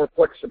simply more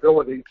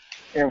flexibility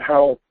in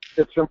how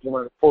it's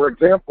implemented. For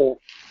example,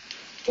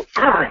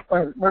 I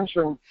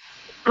mentioned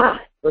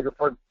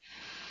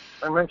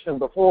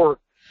before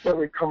that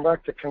we come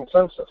back to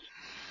consensus.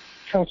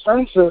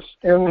 Consensus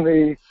in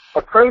the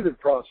accredited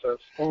process,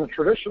 in the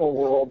traditional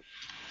world,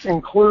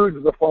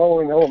 includes the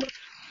following elements.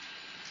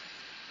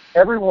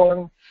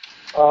 Everyone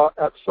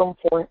at some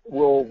point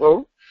will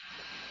vote.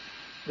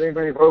 They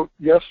may vote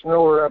yes,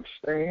 no, or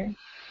abstain.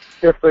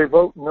 If they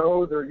vote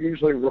no, they're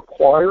usually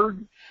required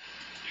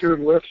to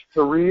list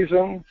the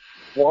reason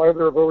why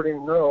they're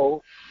voting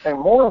no, and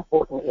more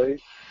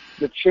importantly,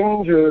 the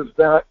changes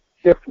that,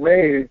 if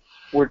made,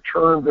 would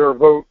turn their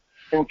vote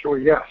into a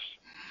yes.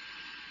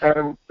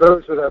 And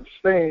those that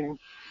abstain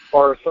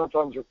are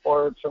sometimes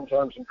required,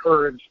 sometimes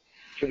encouraged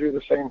to do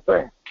the same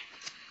thing.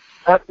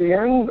 At the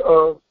end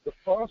of the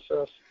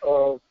process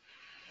of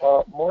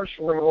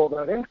marshaling all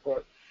that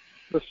input,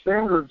 the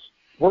standards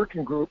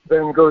working group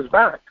then goes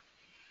back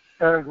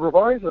and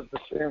revises the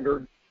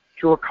standard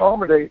to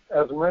accommodate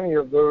as many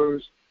of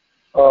those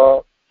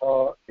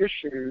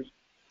issues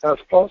as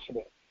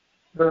possible.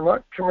 They're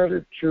not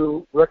committed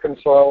to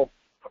reconcile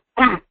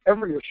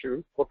every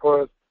issue,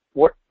 because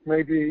what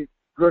may be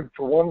good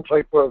for one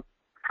type of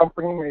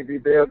company may be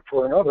bad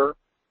for another.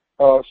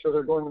 So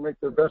they're going to make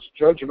their best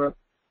judgment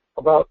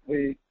about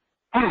the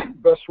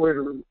best way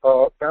to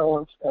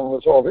balance and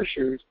resolve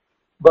issues.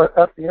 But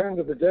at the end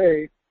of the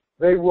day,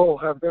 they will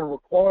have been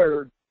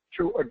required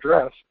to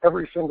address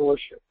every single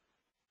issue.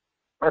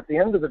 At the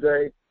end of the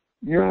day,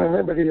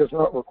 unanimity is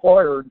not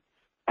required,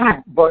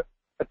 but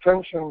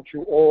attention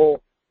to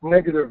all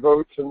negative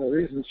votes and the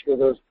reasons for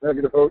those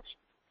negative votes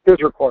is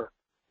required.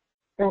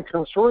 In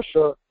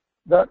consortia,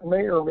 that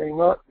may or may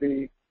not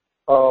be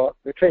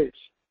the case,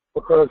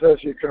 because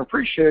as you can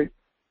appreciate,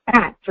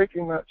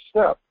 taking that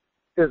step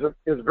is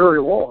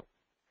very long.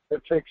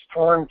 It takes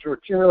time to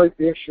accumulate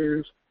the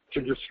issues, to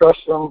discuss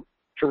them,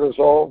 to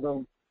resolve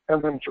them,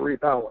 and then to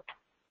rebalance.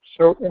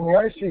 So in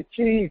the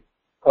ICT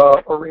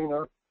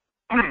arena,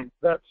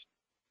 that's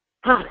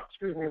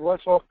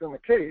less often the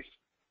case,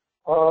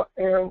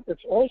 and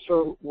it's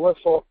also less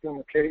often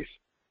the case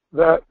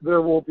that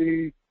there will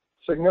be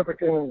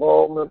significant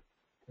involvement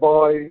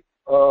by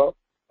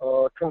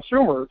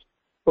consumers,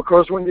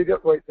 because when you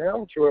get right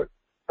down to it,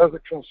 as a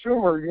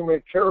consumer, you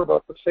may care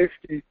about the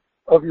safety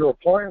of your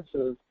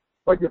appliances,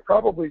 but you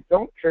probably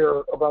don't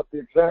care about the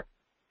exact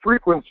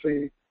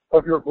frequency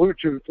of your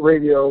Bluetooth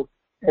radio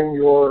in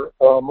your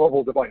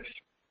mobile device.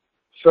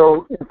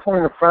 So, in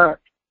point of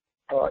fact,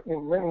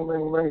 in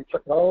many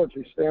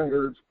technology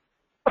standards,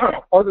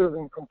 other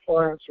than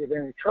compliance with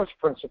antitrust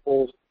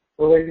principles,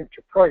 relating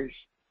to price,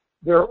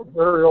 there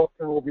very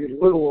often will be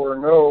little or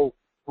no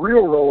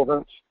real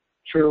relevance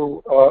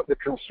to the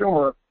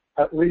consumer,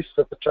 at least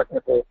at the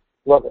technical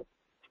level.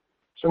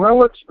 So now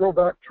let's go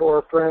back to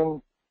our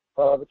friend,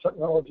 the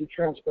Technology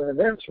Transfer and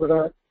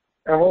Advancement Act,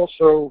 and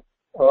also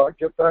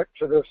get back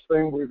to this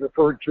thing we've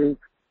referred to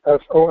as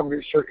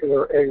OMB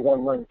Circular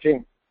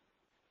A119.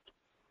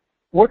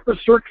 What the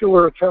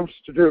circular attempts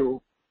to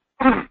do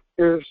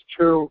is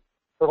to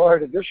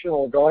provide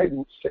additional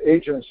guidance to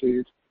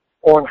agencies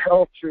on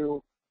how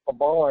to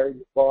abide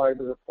by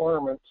the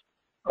requirements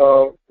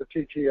of the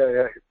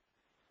TTAA.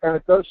 And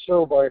it does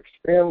so by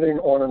expanding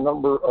on a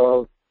number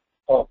of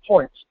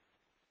points.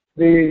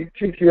 The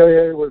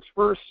TTAA was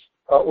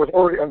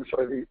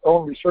the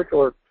OMB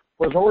circular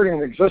was already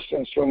in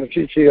existence when the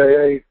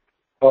TTAA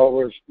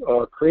was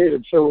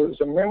created, so it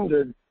was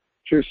amended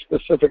to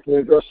specifically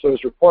address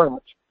those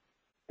requirements.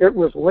 It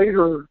was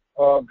later,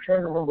 I'm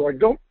trying to remember, I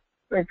don't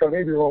think, I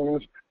may be wrong on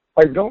this,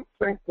 I don't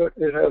think that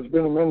it has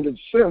been amended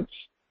since,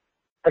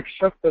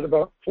 except that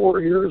about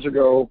 4 years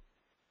ago,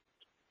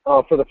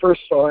 for the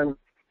first time,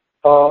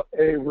 a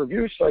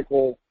review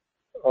cycle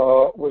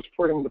was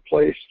put into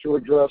place to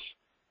address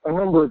a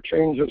number of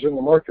changes in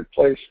the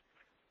marketplace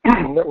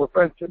that were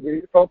felt to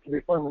be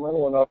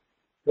fundamental enough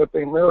that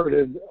they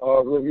merited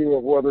a review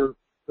of whether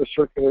the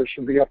circular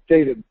should be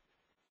updated.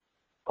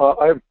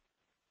 I've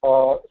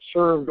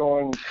served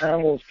on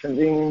panels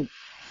convened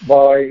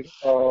by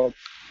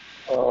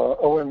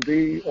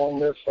OMB on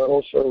this. I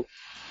also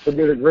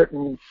submitted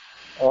written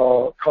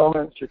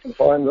comments. You can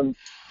find them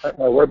at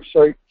my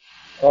website.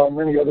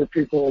 Many other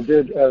people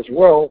did as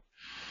well.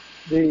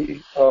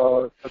 The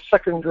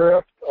second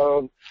draft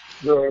of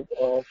the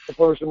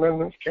proposed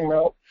amendments came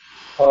out.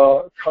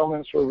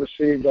 Comments were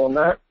received on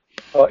that.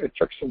 It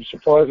took some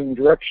surprising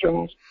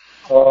directions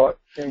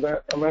in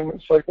that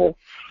amendment cycle,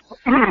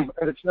 and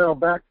it's now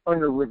back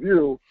under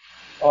review.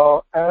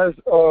 As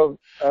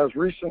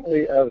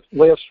recently as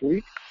last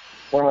week,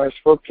 when I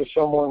spoke to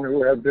someone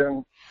who had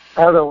been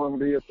at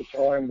OMB at the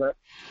time that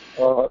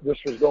this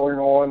was going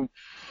on,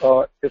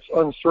 it's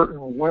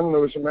uncertain when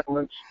those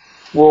amendments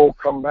will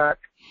come back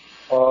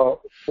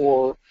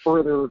for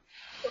further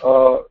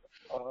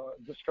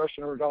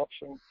discussion or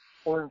adoption,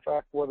 or in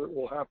fact whether it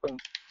will happen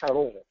at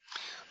all.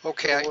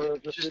 Okay, so,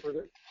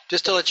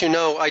 just to let you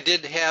know, I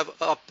did have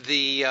up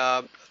the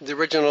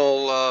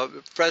original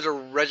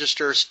Federal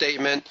Register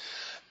statement.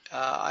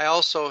 I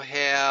also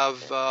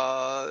have,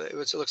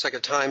 it looks like a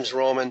Times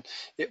Roman.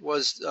 It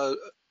was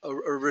a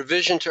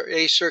revision to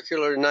A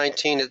Circular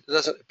 19. It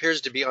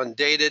appears to be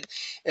undated.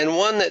 And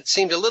one that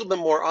seemed a little bit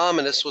more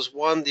ominous was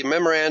the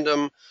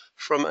memorandum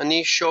from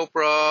Anish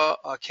Chopra,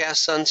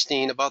 Cass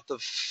Sunstein about the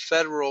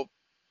federal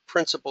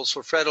principles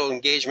for federal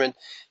engagement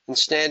in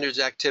standards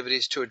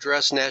activities to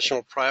address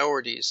national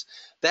priorities.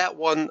 That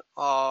one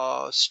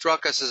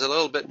struck us as a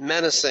little bit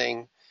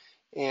menacing,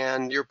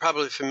 and you're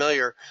probably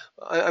familiar.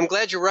 I'm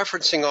glad you're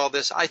referencing all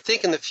this. I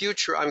think in the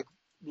future I'm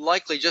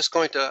likely just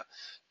going to,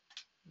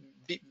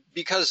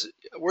 because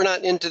we're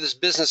not into this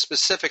business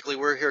specifically,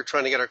 we're here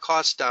trying to get our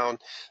costs down,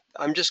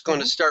 I'm just going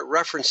to start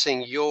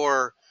referencing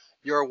your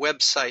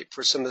website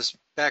for some of this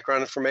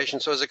background information.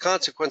 So as a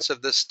consequence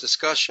of this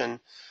discussion,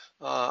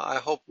 I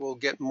hope we'll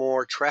get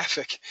more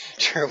traffic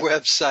to your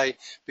website,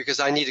 because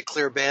I need a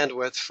clear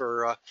bandwidth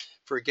for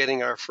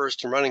getting our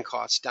first and running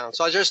costs down.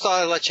 So I just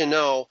thought I'd let you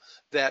know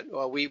that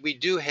we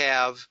do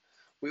have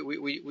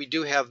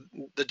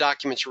the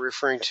documents you're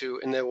referring to,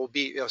 and they will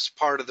be as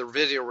part of the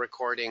video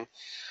recording.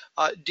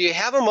 Do you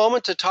have a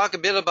moment to talk a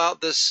bit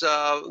about this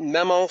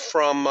memo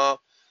from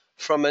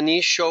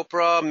Anish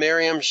Chopra,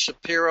 Miriam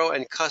Shapiro,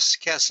 and Cass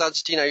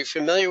Sunstein? Are you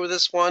familiar with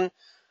this one?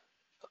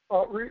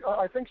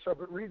 I think so,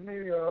 but read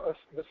me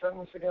the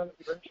sentence again that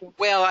you mentioned.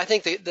 Well, I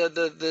think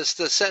the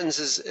sentence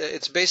is,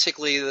 it's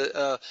basically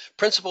the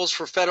principles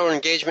for federal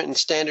engagement in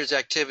standards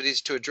activities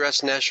to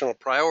address national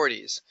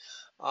priorities,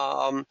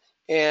 and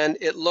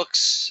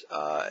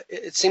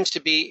it seems to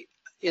be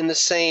in the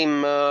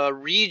same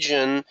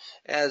region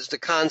as the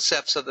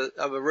concepts of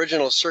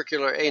original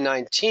Circular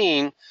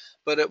A19.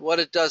 But what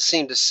it does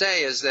seem to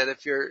say is that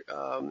if you're,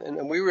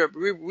 and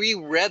we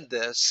read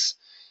this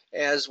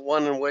as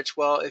one in which,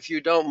 well, if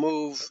you don't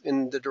move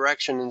in the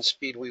direction and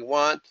speed we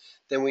want,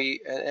 then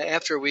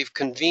after we've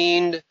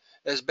convened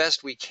as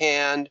best we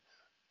can,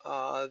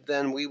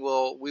 then we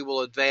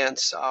will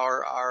advance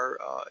our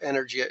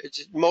energy.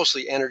 It's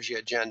mostly energy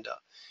agenda,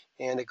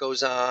 and it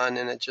goes on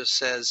and it just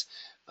says.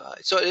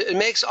 So it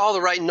makes all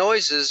the right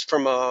noises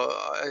from a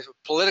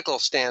political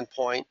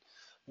standpoint,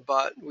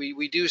 but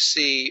we do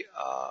see,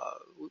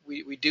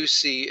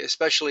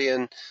 especially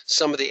in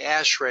some of the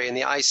ASHRAE and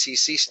the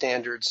ICC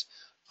standards,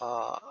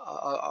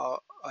 a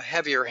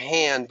heavier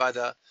hand by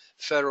the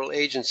federal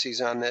agencies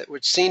on that,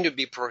 which seem to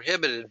be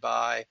prohibited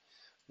by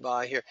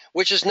here.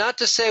 Which is not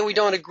to say we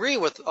don't agree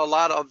with a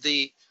lot of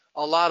the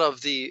a lot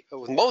of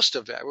most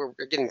of that, we're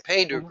getting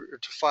paid to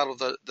follow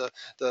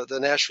the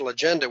national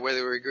agenda,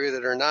 whether we agree with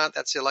it or not.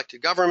 That's the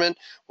elected government.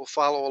 We'll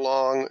follow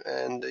along,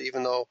 and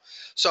even though,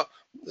 so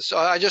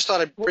I just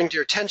thought I'd bring to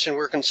your attention,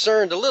 we're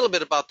concerned a little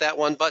bit about that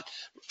one, but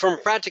from a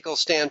practical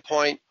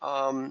standpoint,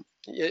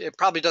 it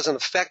probably doesn't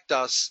affect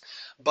us,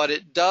 but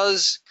it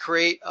does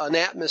create an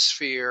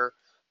atmosphere,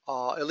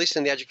 at least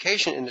in the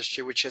education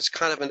industry, which has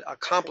kind of a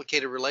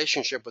complicated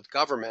relationship with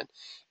government,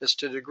 as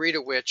to the degree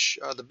to which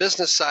the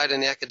business side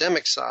and the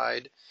academic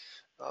side,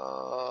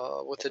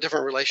 with a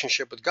different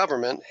relationship with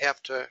government,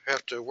 have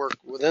to work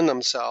within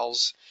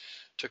themselves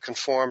to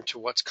conform to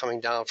what's coming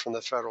down from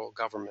the federal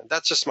government.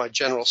 That's just my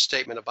general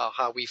statement about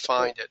how we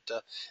find it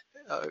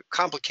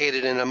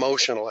complicated and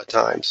emotional at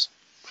times.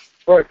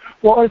 Right.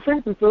 Well, I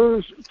think that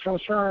those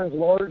concerns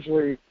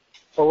largely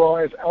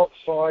arise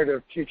outside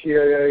of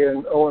TTAA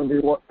and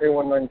OMB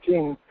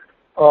A119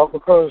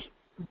 because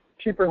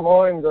keep in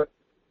mind that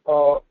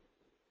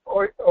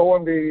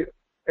OMB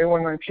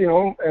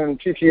A119 and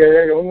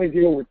TTAA only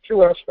deal with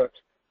two aspects.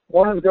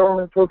 One is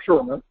government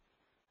procurement.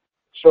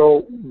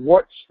 So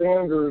what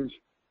standards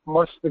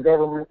must the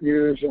government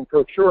use in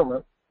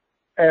procurement?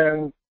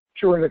 And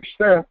to an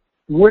extent,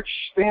 which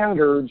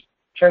standards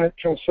can it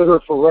consider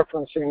for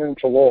referencing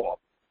into law?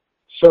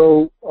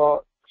 So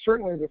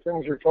certainly the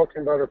things you're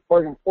talking about are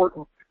quite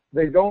important.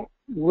 They don't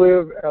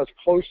live as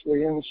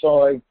closely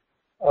inside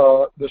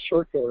the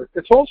circular.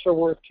 It's also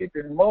worth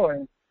keeping in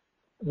mind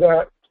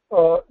that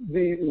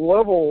the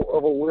level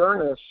of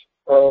awareness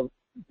of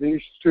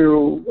these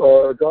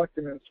two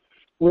documents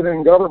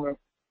within government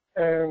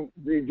and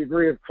the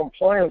degree of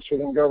compliance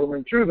within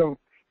government to them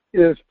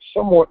is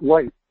somewhat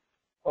light.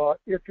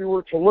 If you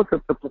were to look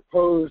at the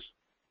proposed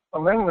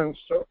amendments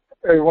to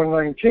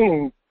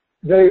A119,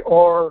 they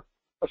are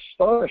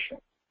astonishing.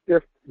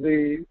 If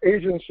the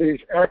agencies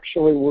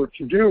actually were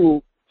to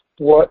do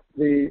what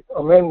the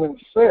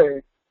amendments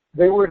say,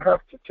 they would have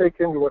to take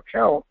into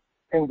account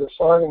in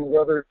deciding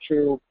whether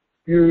to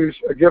use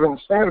a given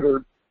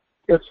standard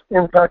its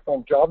impact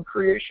on job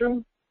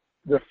creation,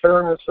 the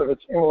fairness of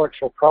its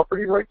intellectual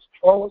property rights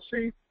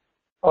policy,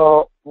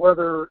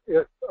 whether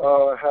it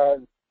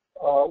had,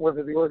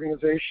 whether the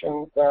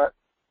organization that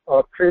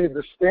created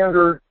the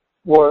standard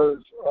was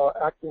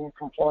acting in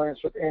compliance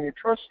with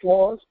antitrust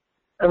laws.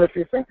 And if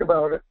you think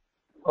about it,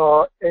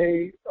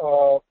 a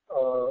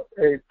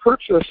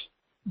purchase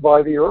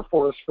by the Air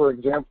Force, for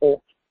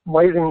example,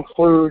 might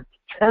include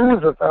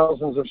tens of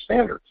thousands of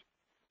standards.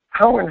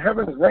 How in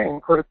heaven's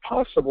name could it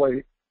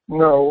possibly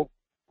know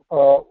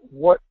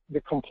what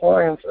the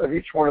compliance of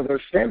each one of those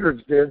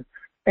standards did?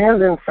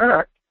 And in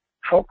fact,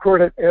 how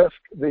could it ask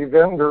the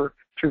vendor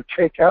to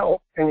take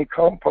out any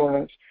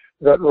components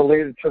that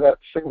related to that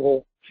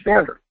single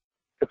standard?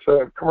 It's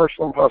a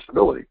commercial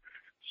impossibility.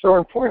 So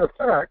in point of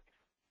fact,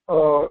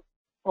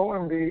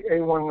 OMB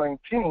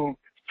A119,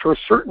 to a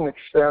certain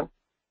extent,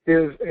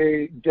 is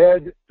a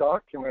dead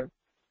document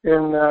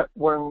in that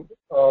when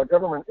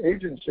government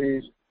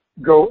agencies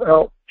go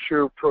out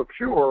to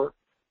procure,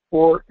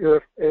 or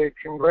if a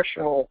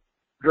congressional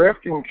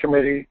drafting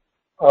committee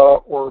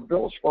or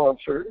bill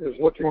sponsor is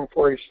looking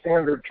for a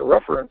standard to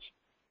reference,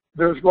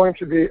 there's going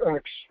to be an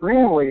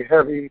extremely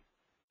heavy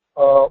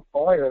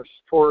bias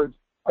towards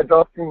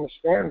adopting the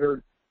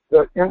standard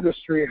that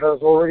industry has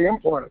already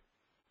implemented.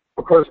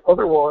 Because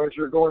otherwise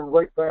you're going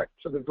right back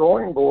to the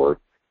drawing board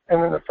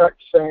and in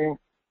effect saying,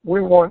 we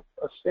want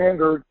a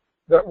standard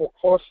that will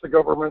cost the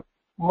government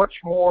much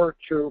more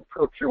to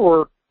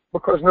procure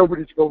because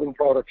nobody's building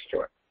products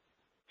to it.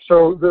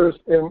 So there's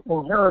an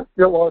inherent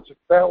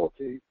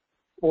illogicality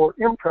or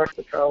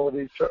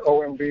impracticality to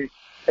OMB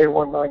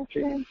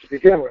A119 to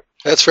begin with.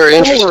 That's very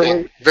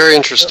interesting. Very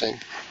interesting.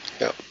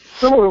 Yeah.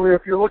 Similarly,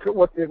 if you look at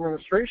what the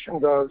administration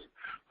does,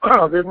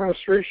 the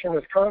administration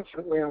is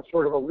constantly in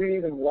sort of a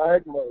lead and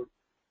lag mode.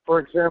 For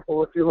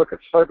example, if you look at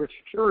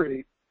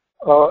cybersecurity,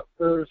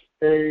 there's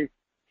a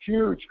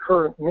huge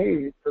current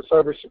need for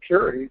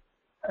cybersecurity,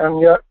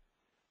 and yet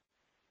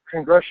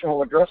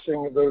congressional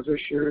addressing of those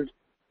issues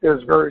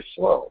is very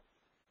slow.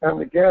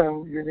 And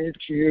again, you need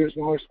to use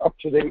the most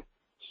up-to-date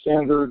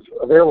standards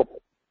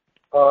available.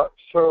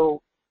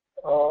 So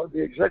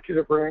the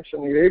executive branch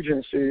and the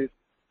agencies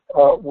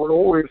would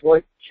always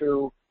like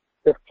to,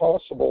 if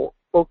possible,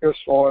 focus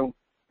on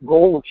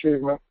goal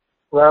achievement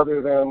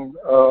rather than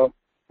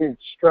being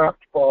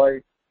strapped by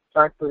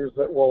factors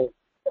that will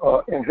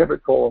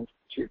inhibit goal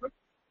achievement.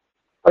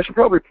 I should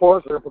probably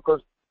pause there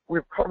because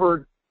we've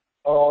covered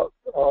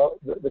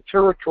the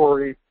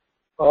territory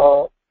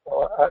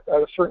at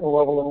a certain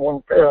level in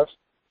one pass,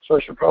 so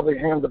I should probably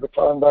hand the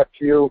baton back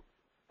to you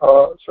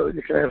so that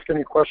you can ask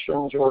any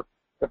questions or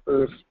if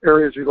there's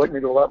areas you'd like me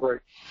to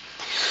elaborate.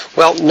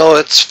 Well, no,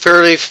 it's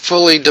fairly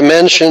fully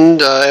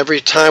dimensioned. Every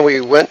time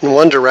we went in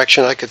one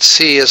direction, I could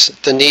see is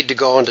the need to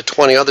go into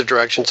 20 other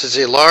directions. It's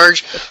a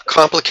large,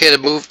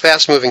 complicated,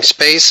 fast-moving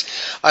space.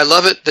 I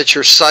love it that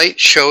your site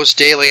shows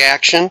daily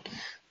action.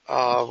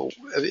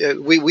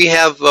 We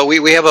have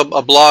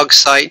a blog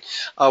site.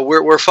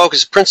 We're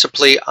focused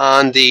principally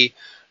on the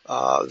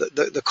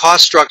the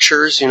cost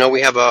structures. You know,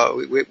 we have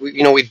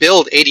we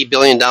build $80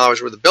 billion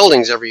worth of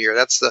buildings every year.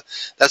 That's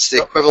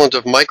the equivalent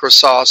of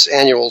Microsoft's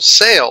annual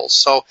sales.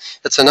 So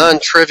it's a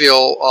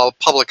non-trivial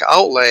public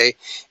outlay.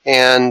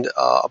 And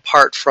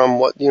apart from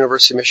what the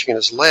University of Michigan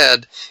has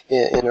led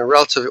in a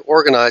relatively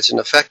organized and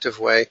effective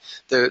way,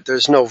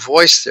 there's no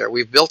voice there.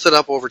 We've built it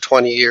up over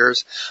 20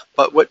 years.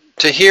 But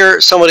to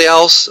hear somebody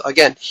else,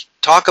 again,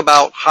 talk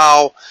about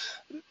how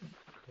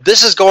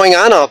this is going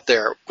on out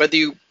there, whether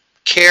you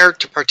care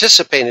to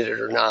participate in it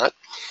or not,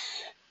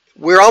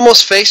 we're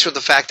almost faced with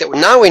the fact that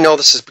now we know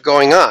this is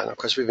going on. Of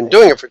course, we've been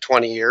doing it for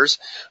 20 years.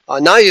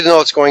 Now you know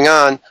what's going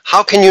on.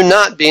 How can you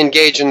not be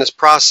engaged in this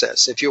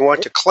process? If you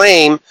want to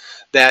claim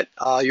that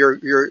you're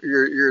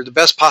the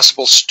best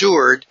possible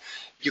steward,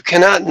 you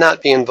cannot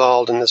not be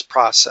involved in this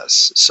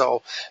process.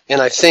 So,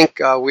 and I think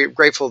we're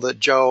grateful that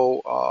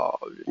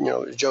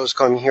Joe's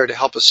coming here to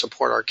help us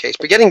support our case.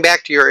 But getting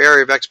back to your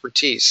area of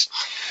expertise,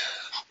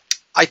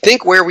 I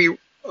think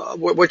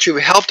what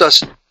you've helped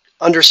us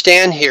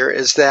understand here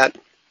is that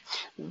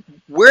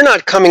we're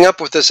not coming up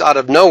with this out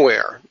of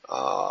nowhere.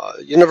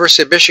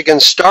 University of Michigan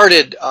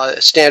started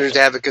standards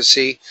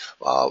advocacy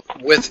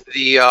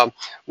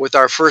with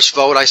our first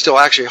vote. I still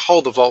actually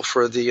hold the vote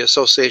for the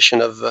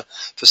Association of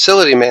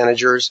Facility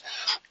Managers,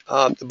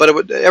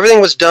 but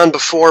everything was done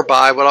before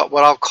by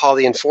what I'll call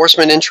the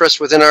enforcement interest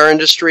within our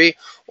industry,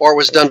 or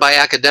was done by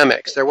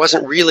academics. There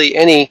wasn't really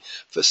any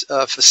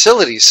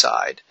facility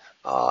side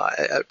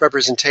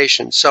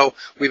representation. So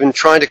we've been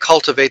trying to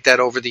cultivate that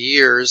over the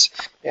years,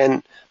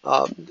 and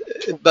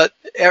but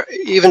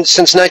even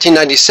since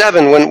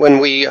 1997, when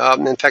we,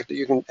 in fact,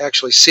 you can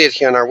actually see it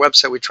here on our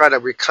website, we try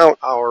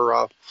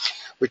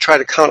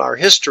to count our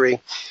history.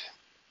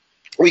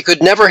 We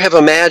could never have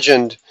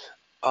imagined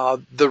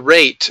the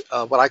rate,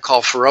 what I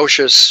call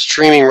ferocious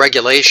streaming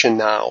regulation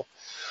now.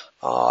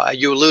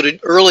 You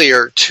alluded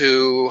earlier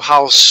to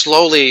how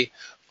slowly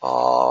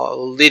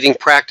leading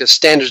practice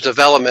standards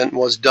development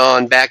was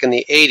done back in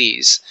the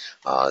 80s.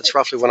 It's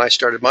roughly when I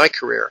started my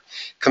career,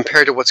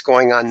 compared to what's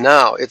going on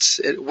now.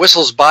 It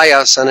whistles by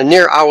us on a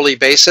near hourly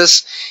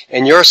basis,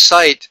 and your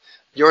site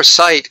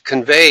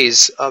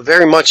conveys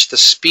very much the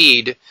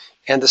speed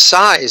and the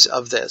size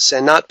of this,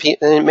 and not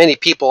many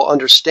people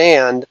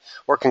understand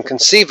or can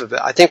conceive of it.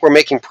 I think we're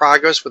making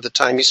progress with the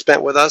time you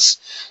spent with us.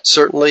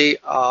 Certainly,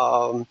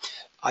 I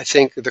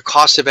think the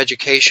cost of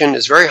education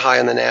is very high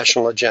on the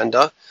national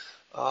agenda.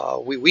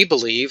 We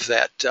believe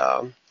that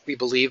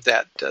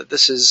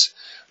this is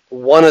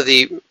one of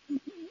the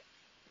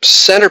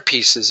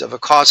centerpieces of a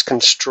cost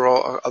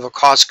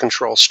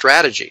control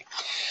strategy.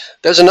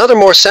 There's another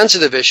more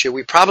sensitive issue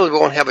we probably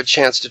won't have a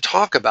chance to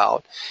talk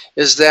about,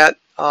 is that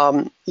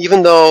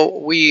even though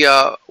we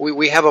have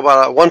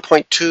about a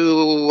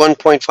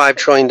 $1.5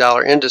 trillion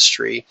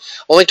industry,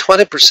 only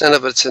 20%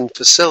 of it's in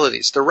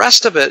facilities. The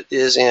rest of it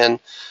is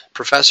in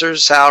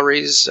professors'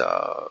 salaries,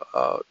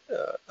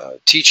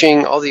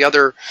 teaching,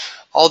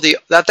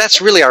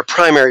 that's really our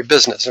primary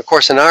business. And of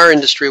course, in our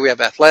industry, we have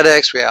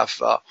athletics,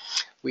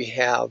 we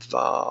have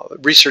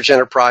research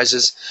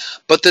enterprises,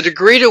 but the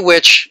degree to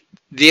which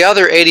the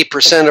other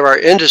 80% of our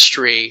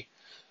industry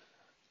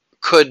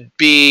could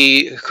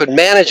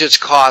manage its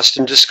cost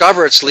and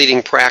discover its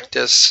leading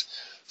practice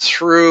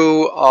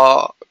through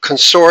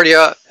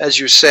consortia, as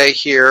you say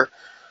here,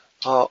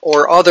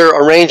 or other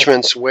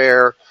arrangements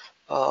where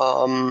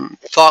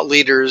thought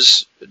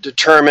leaders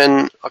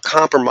determine a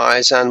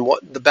compromise on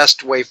what the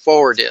best way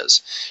forward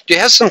is. Do you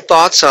have some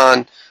thoughts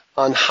on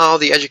how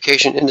the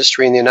education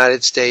industry in the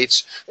United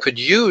States could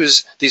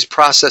use these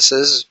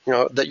processes,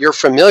 that you're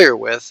familiar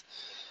with,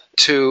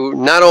 to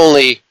not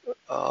only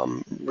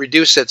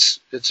reduce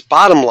its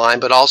bottom line,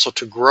 but also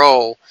to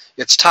grow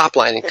its top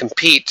line and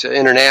compete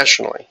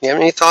internationally? You have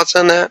any thoughts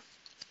on that?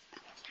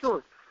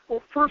 Sure.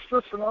 Well, first,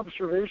 just an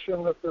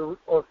observation that there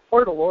are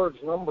quite a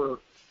large number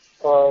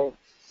of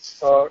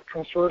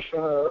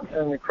consortia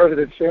and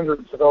accredited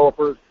standards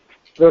developers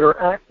that are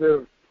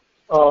active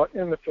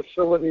in the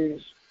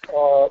facilities,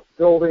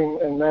 building,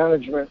 and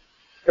management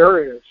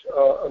areas.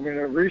 A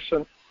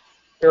recent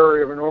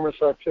area of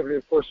enormous activity,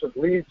 of course, is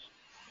LEED's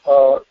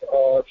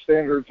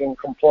standards and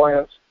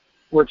compliance,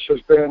 which has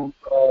been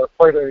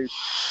quite a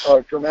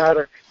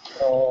dramatic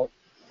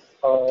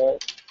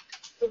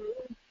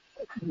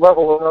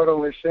level of not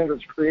only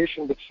standards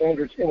creation, but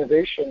standards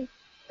innovation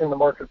in the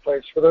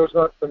marketplace. For those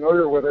not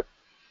familiar with it,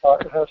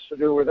 it has to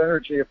do with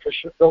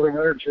building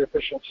energy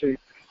efficiency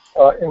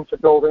into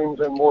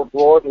buildings, and more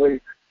broadly,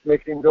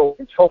 making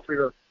buildings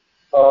healthier.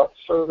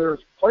 So there's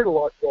quite a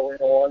lot going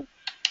on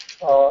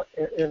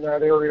in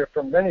that area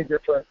from many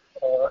different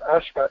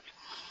aspects.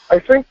 I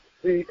think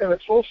and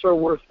it's also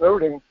worth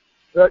noting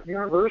that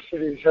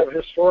universities have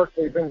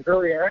historically been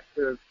very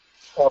active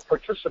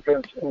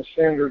participants in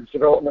standards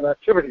development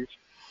activities.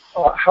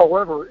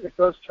 However, it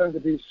does tend to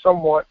be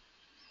somewhat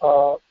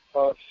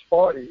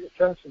spotty. It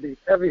tends to be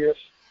heaviest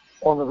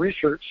on the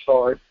research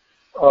side,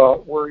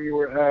 where you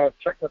would have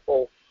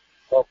technical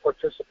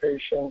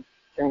participation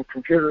in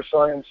computer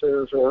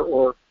sciences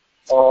or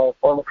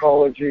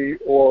pharmacology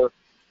or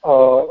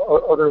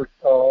other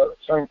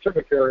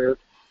scientific areas,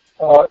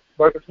 but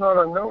it's not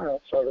unknown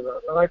outside of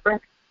that. And I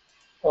think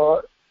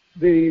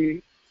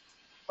the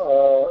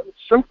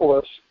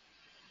simplest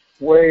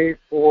way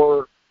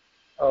for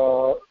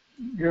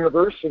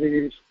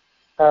universities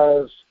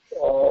as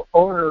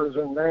owners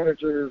and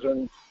managers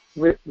and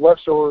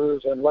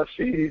lessors and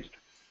lessees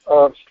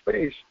of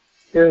space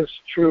is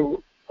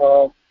to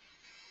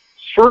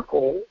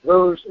circle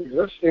those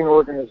existing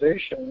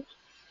organizations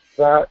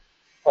that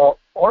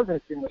are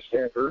making the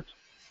standards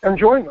and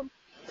join them.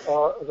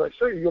 As I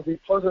say, you'll be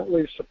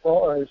pleasantly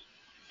surprised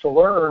to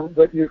learn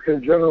that you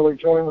can generally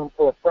join them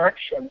for a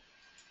fraction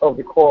of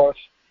the cost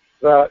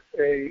that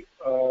a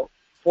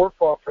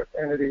for-profit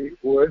entity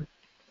would,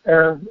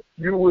 and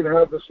you would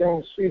have the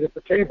same seat at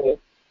the table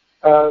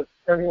as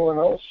anyone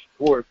else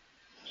would.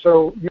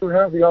 So you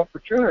have the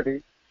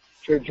opportunity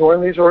to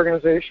join these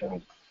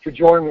organizations, to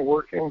join the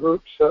working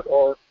groups that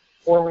are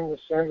forming the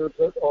standards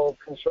that are of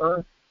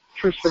concern,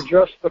 to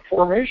suggest the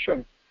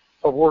formation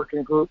of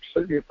working groups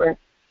that you think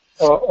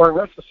are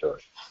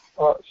necessary.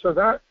 So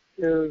that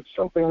is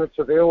something that's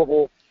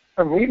available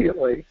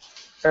immediately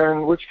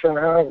and which can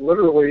have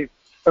literally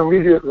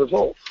immediate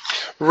results.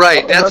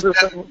 Right.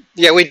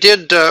 Yeah, we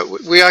did.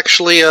 We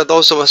actually,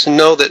 those of us who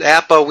know that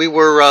APA, we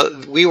were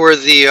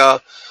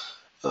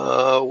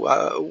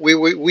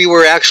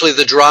actually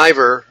the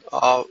driver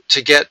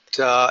to get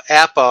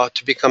APA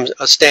to become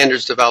a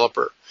standards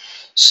developer.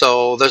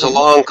 So there's a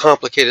long,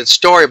 complicated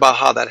story about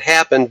how that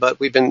happened, but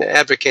we've been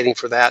advocating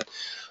for that.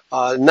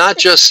 Not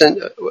just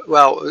in,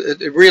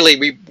 really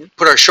we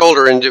put our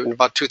shoulder into in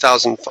about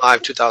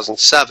 2005,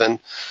 2007.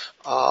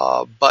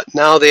 But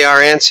now they are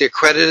ANSI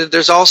accredited.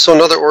 There's also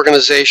another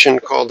organization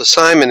called the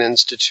Simon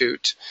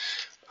Institute.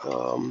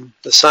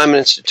 The Simon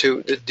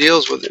Institute that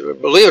deals with,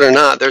 believe it or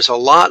not, there's a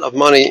lot of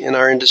money in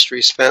our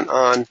industry spent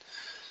on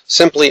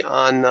simply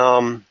on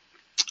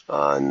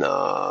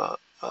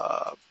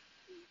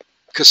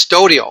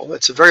custodial.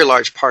 It's a very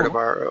large part of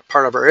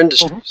our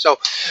industry. So,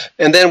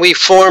 and then we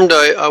formed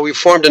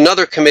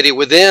another committee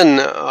within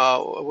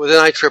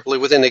IEEE,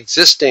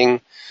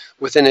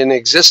 within an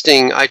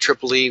existing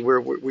IEEE,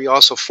 where we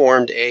also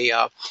formed a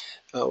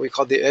we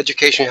called the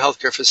Education and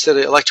Healthcare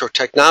Facility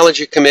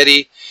Electrotechnology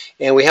Committee,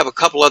 and we have a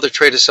couple other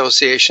trade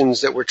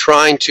associations that we're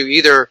trying to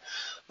either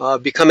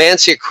become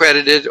ANSI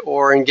accredited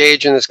or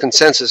engage in this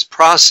consensus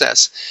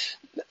process.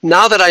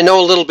 Now that I know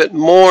a little bit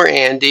more,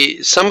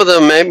 Andy, some of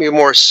them may be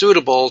more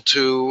suitable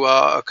to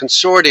a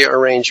consortia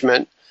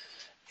arrangement,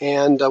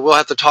 and we'll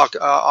have to talk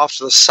off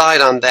to the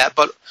side on that.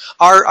 But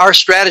our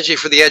strategy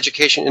for the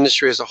education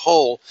industry as a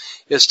whole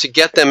is to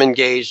get them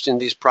engaged in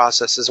these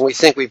processes, and we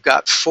think we've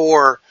got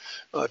 4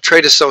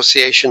 trade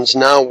associations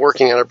now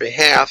working on our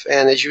behalf,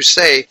 and as you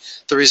say,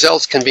 the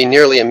results can be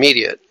nearly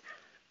immediate.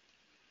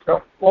 Yeah.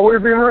 Well,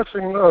 we'd be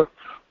interesting a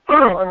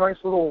nice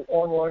little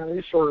online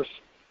resource,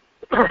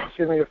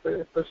 excuse me, if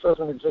this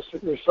doesn't exist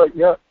at your site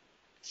yet,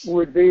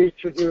 would be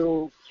to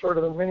do sort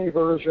of a mini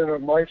version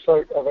of my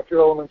site, of a few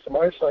elements of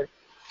my site,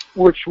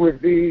 which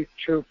would be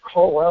to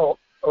call out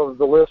of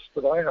the list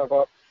that I have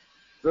up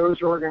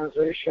those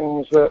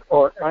organizations that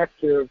are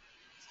active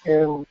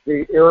in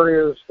the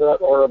areas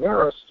that are of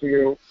interest to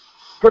you,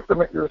 put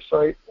them at your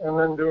site, and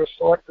then do a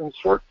select and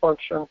sort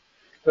function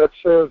that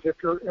says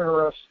if your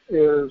interest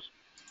is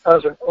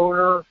as an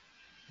owner,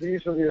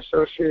 these are the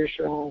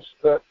associations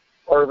that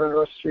are of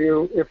interest to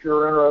you. If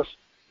your interest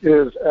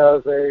is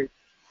as a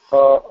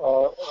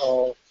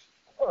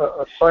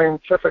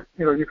scientific,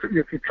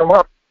 you could come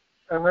up,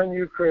 and then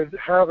you could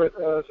have it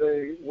as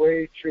a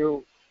way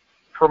to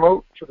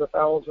promote to the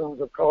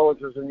thousands of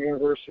colleges and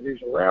universities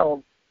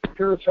around.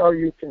 Here's how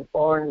you can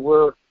find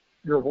where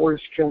your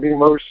voice can be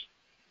most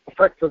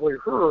effectively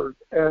heard.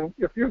 And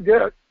if you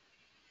get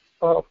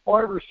 5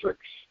 or 6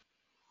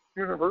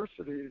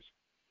 universities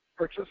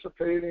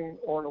participating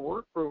on a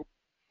work group,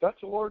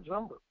 that's a large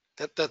number.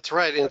 That's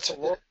right. And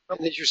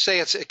as you say,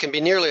 it can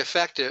be nearly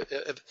effective.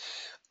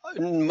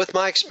 With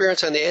my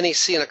experience on the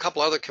NEC and a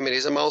couple other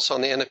committees, I'm also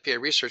on the NFPA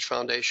Research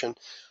Foundation.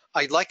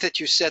 I like that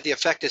you said the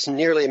effect is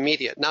nearly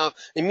immediate. Now,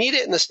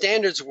 immediate in the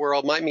standards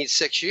world might mean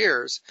 6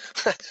 years,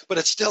 but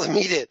it's still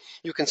immediate.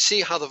 You can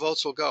see how the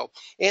votes will go.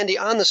 Andy,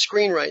 on the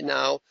screen right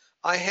now,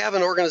 I have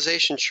an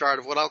organization chart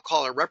of what I'll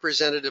call a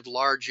representative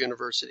large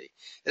university.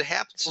 It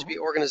happens to be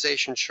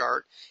organization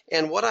chart.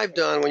 And what I've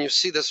done, when you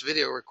see this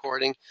video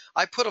recording,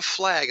 I put a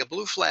flag, a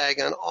blue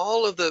flag, on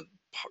all of the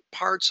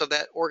parts of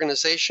that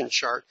organization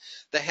chart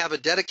that have a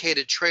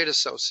dedicated trade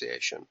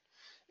association.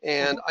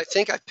 And I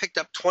think I picked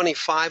up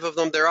 25 of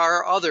them. There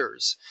are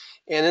others.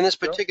 And in this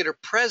particular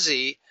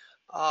Prezi,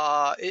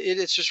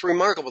 it's just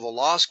remarkable. The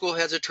law school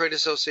has a trade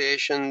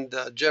association,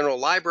 the general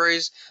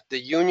libraries, the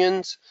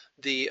unions,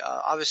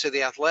 obviously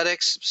the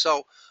athletics.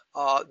 So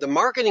the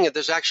marketing,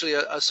 there's actually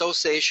an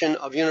association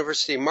of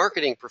university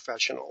marketing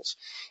professionals.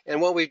 And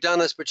what we've done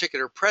this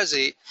particular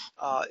Prezi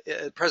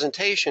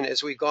presentation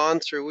is we've gone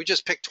through, we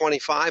just picked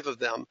 25 of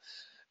them.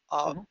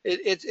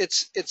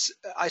 It's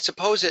I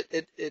suppose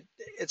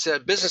it's a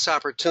business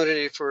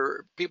opportunity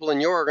for people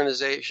in your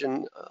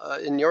organization,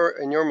 in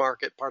your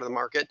market, part of the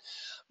market.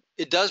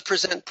 It does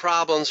present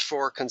problems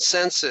for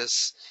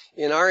consensus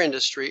in our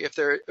industry if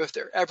there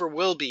ever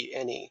will be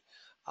any.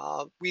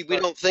 We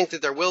don't think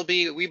that there will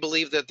be. We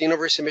believe that the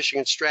University of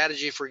Michigan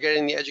strategy for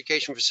getting the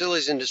education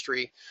facilities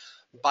industry,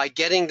 by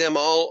getting them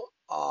all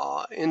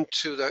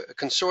into the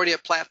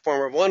consortia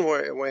platform of one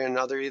way or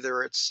another,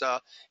 either it's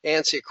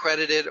ANSI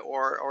accredited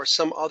or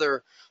some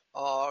other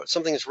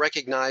something that's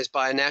recognized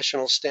by a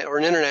national or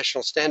an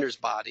international standards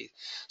body.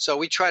 So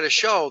we try to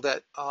show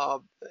that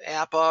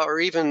APA or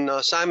even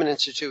Simon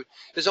Institute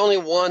is only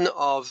one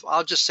of,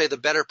 I'll just say, the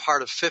better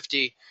part of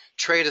 50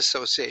 trade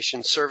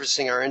associations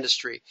servicing our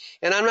industry.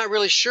 And I'm not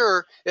really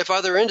sure if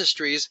other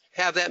industries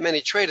have that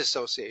many trade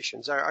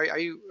associations. Are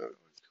you?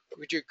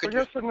 Could you?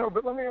 Yes and no,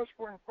 but let me ask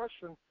one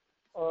question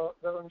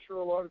that I'm sure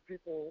a lot of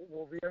people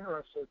will be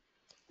interested.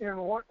 In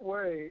what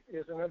way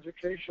is an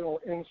educational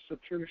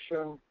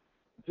institution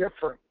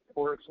different,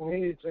 or its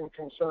needs and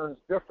concerns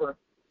different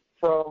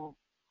from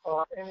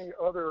any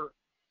other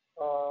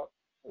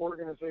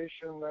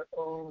organization that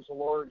owns a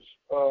large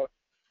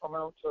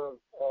amount of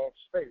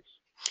space?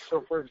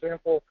 So, for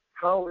example,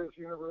 how is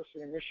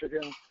University of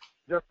Michigan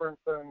different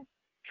than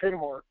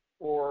Kmart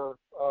or,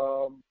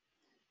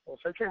 we'll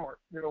say Kmart?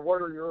 You know,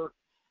 what are your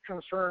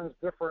concerns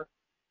different,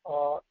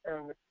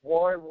 and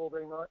why will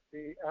they not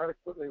be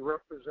adequately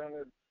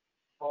represented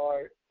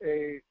by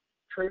a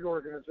trade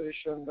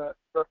organization that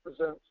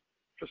represents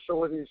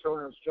facilities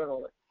owners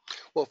generally?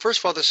 Well, first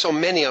of all, there's so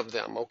many of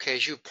them, okay?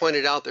 As you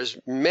pointed out, there's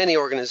many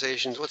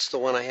organizations. What's the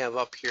one I have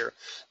up here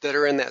that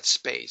are in that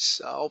space?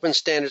 Open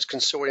Standards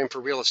Consortium for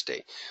Real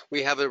Estate.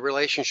 We have a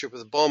relationship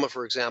with BOMA,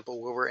 for example,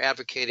 where we're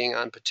advocating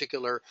on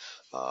particular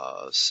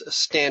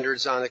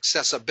standards on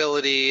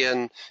accessibility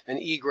and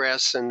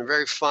egress and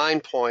very fine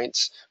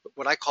points,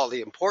 what I call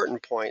the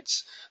important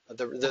points,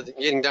 the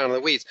getting down to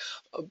the weeds.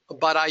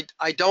 But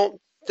I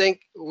don't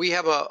think we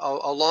have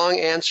a long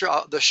answer.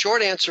 The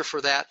short answer for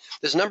that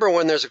is, number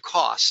one, there's a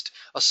cost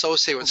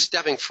associated with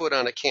stepping foot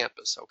on a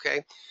campus,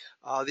 okay?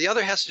 The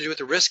other has to do with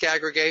the risk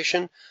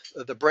aggregation,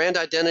 the brand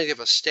identity of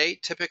a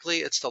state. Typically,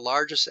 it's the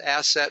largest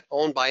asset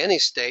owned by any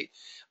state.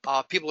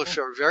 People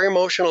are very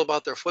emotional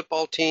about their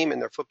football team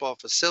and their football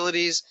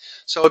facilities.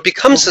 So it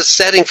becomes a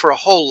setting for a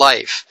whole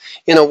life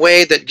in a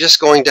way that just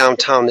going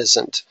downtown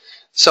isn't.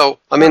 So,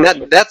 I mean,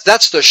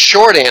 that's the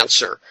short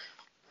answer.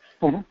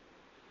 Mm-hmm.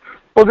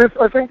 Well,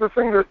 I think the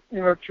thing that,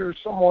 you know, to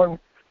someone,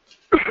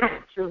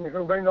 excuse me,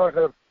 who may not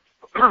have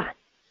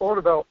thought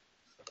about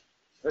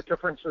the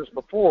differences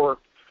before,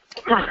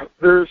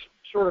 there's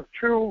sort of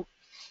two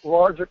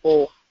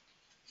logical,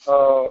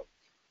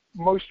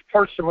 most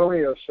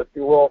parsimonious, if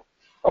you will,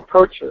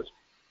 approaches.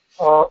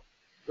 The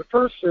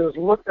first is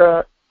look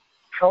at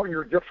how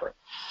you're different.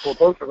 Well,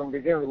 both of them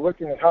begin with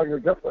looking at how you're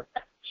different.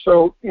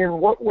 So in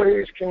what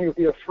ways can you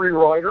be a free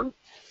rider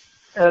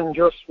and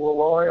just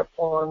rely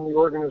upon the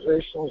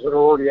organizations that are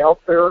already out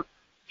there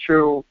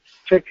to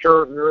take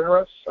care of your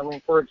interests? I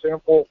mean, for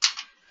example,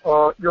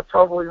 you're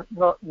probably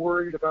not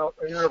worried about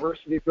a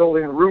university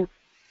building a roof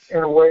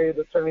in a way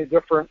that's any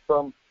different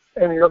from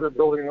any other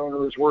building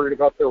owner is worried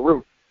about their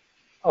roof.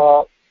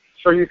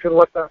 So you can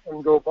let that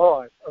one go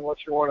by unless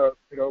you want to,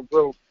 you know,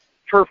 grow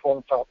turf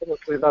on top.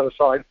 Let's leave that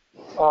aside.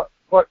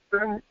 But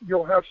then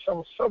you'll have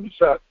some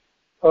subset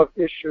of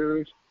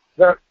issues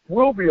that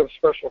will be of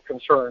special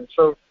concern.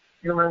 So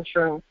you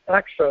mentioned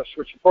access,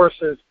 which of course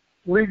is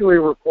legally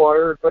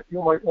required, but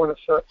you might want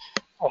to set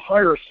a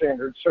higher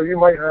standard. So you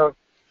might have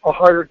a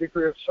higher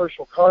degree of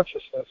social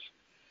consciousness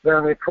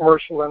than a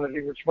commercial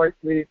entity, which might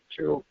lead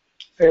to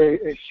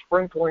a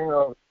sprinkling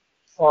of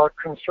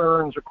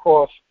concerns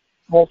across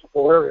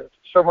multiple areas.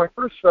 So my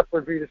first step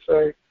would be to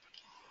say,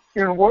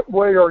 in what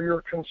way are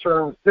your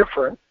concerns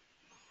different?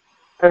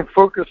 And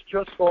focus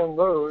just on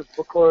those,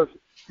 because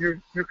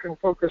you can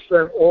focus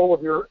then all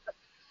of your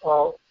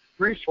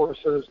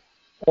resources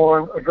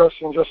on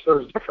addressing just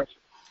those differences.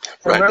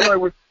 And then I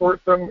would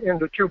sort them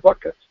into two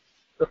buckets.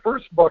 The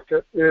first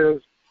bucket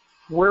is,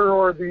 where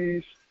are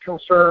these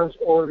concerns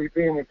already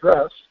being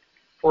addressed?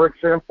 For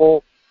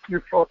example,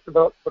 you've talked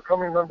about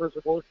becoming members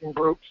of working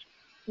groups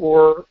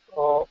or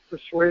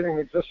persuading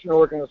existing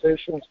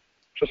organizations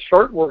to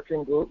start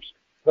working groups.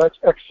 That's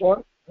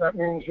excellent. That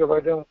means you've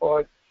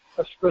identified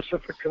a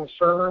specific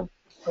concern,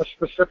 a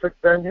specific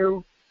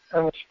venue,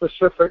 and a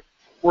specific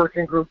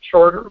working group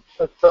charter.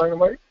 That's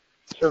dynamite.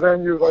 So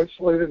then you've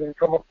isolated and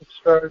come up with a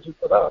strategy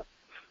for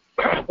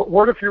that. But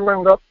what if you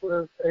end up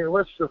with a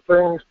list of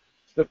things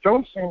that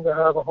don't seem to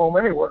have a home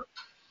anywhere?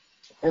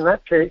 In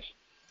that case,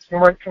 you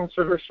might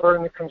consider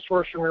starting a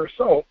consortium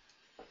yourself.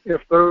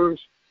 If those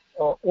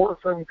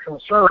orphan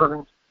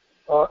concerns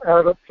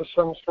add up to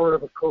some sort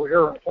of a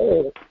coherent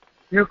whole,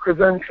 you could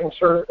then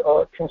consider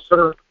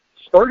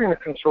starting a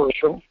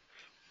consortium.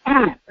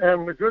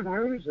 And the good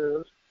news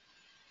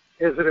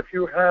is that if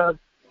you had,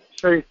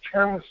 say,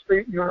 10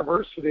 state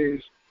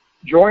universities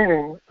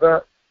joining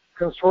that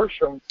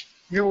consortium,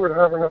 you would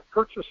have enough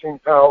purchasing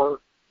power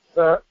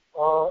that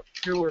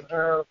you would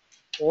have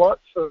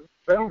lots of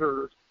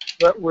vendors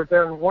that would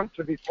then want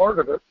to be part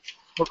of it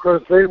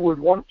because they would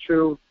want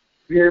to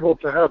be able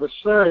to have a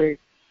say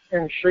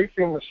in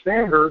shaping the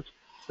standards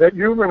that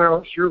you've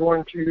announced you're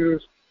going to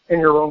use in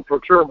your own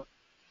procurement.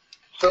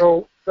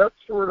 So that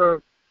sort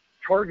of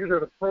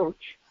targeted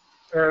approach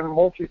and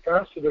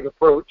multifaceted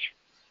approach,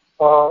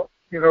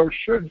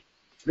 should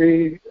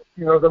be,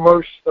 the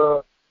most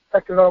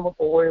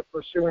economical way of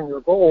pursuing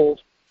your goals.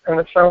 And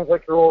it sounds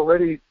like you're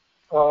already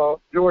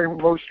doing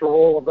most or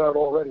all of that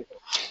already.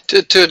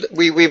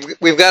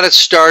 We've got it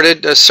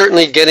started.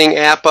 Certainly, getting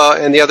APA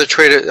and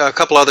a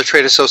couple other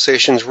trade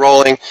associations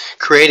rolling,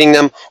 creating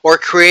them, or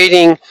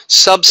creating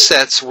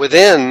subsets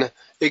within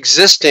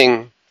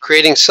existing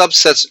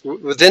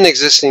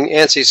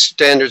ANSI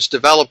standards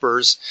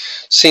developers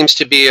seems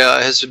to be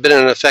has been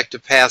an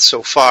effective path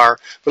so far.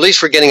 At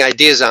least we're getting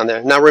ideas on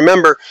there. Now,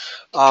 remember,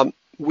 it's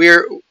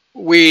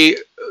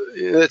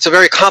a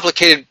very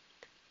complicated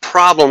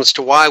problem as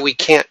to why we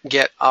can't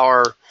get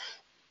our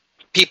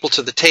people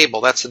to the table.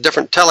 That's a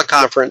different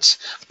teleconference,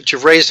 but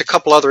you've raised a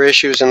couple other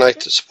issues, and I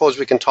suppose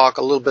we can talk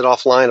a little bit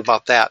offline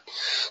about that.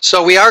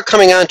 So we are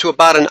coming on to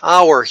about an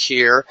hour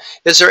here.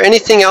 Is there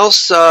anything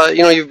else?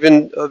 You've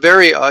been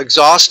very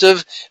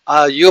exhaustive.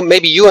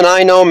 Maybe you and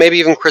I know, maybe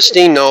even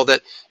Christine know,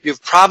 that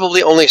you've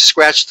probably only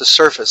scratched the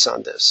surface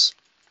on this.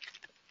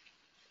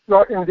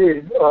 Not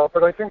indeed,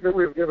 but I think that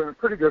we've given a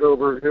pretty good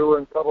overview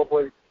and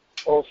probably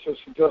also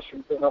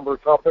suggested a number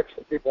of topics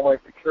that people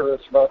might be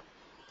curious about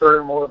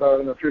hearing more about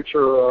in the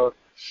future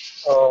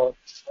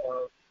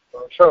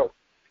show.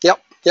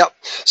 Yep.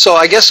 So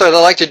I guess what I'd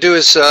like to do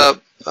is,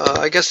 to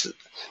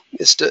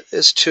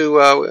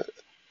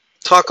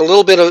talk a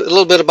little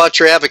bit about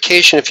your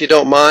avocation, if you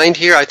don't mind.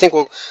 Here, I think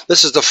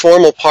this is the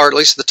formal part, at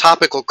least the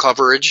topical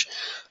coverage.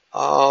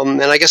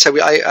 And I guess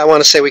I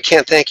want to say we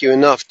can't thank you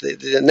enough.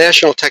 The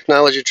National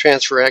Technology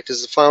Transfer Act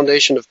is the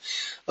foundation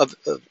of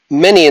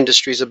many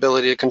industries'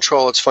 ability to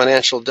control its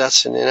financial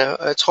destiny. And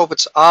let's hope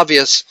it's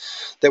obvious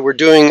that we're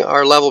doing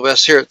our level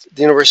best here at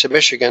the University of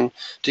Michigan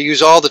to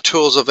use all the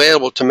tools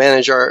available to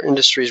manage our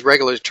industry's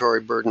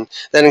regulatory burden.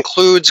 That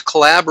includes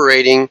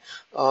collaborating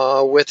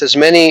with as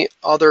many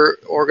other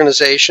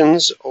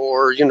organizations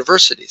or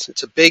universities.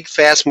 It's a big,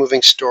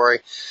 fast-moving story,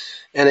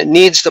 and it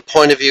needs the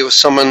point of view of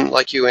someone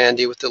like you,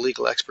 Andy, with the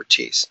legal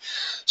expertise.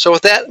 So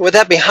with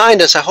that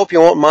behind us, I hope you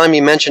won't mind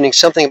me mentioning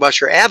something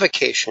about your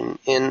avocation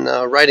in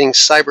writing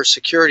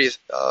cybersecurity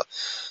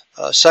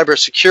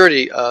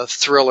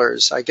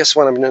thrillers. I guess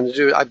what I'm going to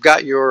do, I've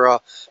got your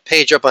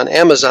page up on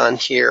Amazon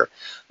here.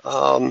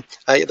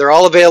 They're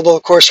all available,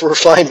 of course, where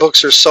fine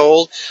books are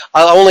sold.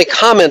 I'll only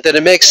comment that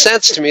it makes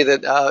sense to me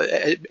that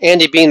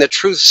Andy, being the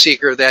truth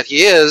seeker that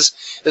he is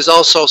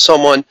also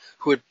someone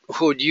who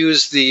would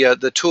use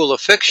the tool of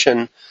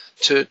fiction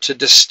to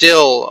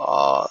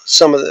distill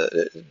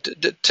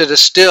to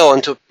distill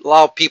and to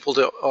allow people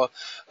to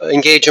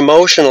engage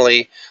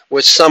emotionally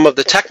with some of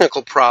the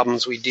technical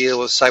problems we deal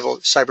with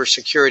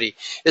cybersecurity.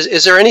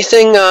 Is there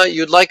anything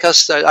you'd like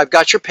us? I've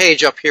got your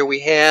page up here.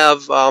 We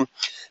have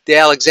the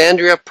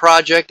Alexandria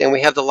Project and we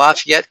have the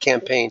Lafayette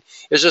campaign.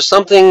 Is there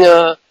something?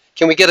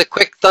 Can we get a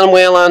quick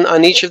thumbnail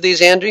on each of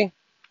these, Andy?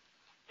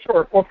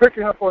 Sure. Well,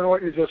 picking up on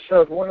what you just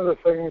said, one of the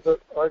things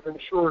that I've been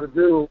sure to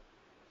do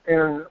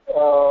in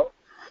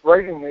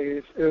writing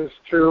these is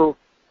to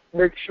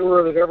make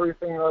sure that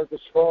everything I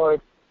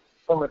described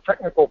from a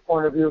technical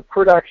point of view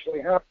could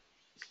actually happen.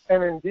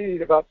 And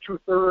indeed, about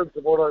 2/3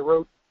 of what I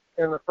wrote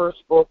in the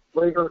first book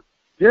later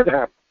did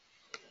happen.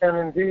 And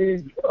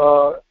indeed,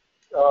 in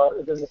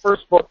the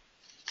first book,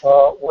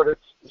 what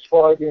it's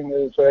describing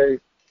is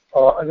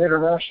an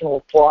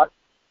international plot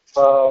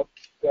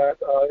that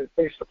is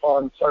based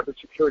upon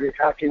cybersecurity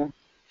hacking.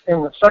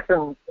 In the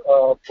second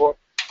book,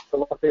 the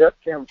Lafayette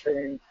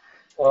campaign,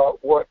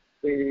 what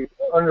the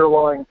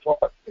underlying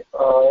plot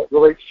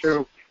relates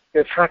to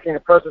is hacking a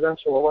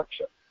presidential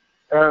election.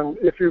 And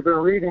if you've been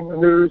reading the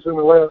news in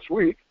the last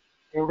week,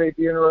 you may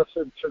be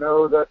interested to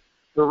know that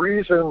the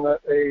reason that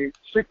a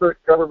secret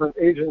government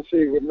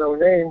agency with no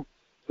name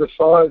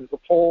decides the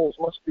polls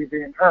must be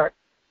being hacked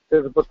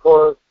is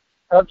because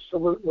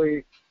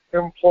absolutely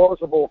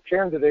implausible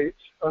candidates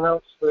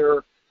announce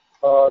their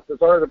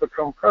desire to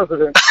become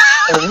president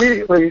and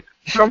immediately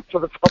jump to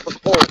the top of the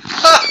polls.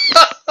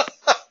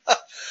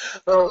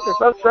 So if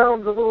that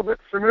sounds a little bit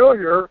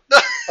familiar,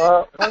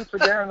 once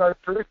again,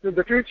 I've predicted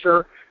the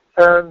future,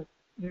 and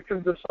you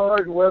can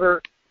decide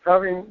whether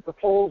having the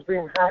polls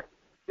being hacked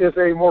is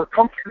a more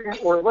comforting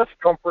or less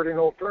comforting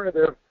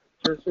alternative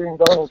to seeing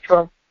Donald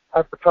Trump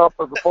at the top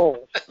of the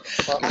polls.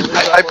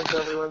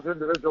 Everyone's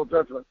individual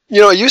judgment.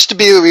 You know, it used to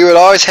be that we would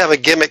always have a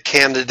gimmick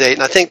candidate,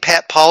 and I think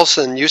Pat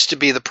Paulson used to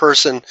be the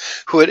person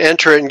who would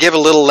enter and give a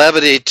little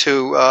levity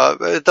to,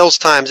 at those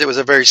times it was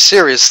a very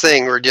serious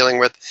thing we were dealing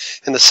with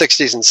in the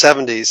 60s and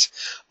 70s.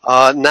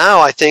 Now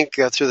I think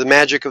through the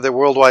magic of the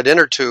worldwide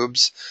inner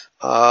tubes,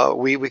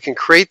 we can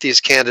create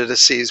these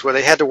candidacies where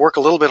they had to work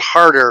a little bit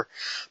harder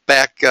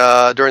back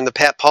during the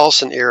Pat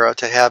Paulson era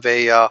to have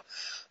a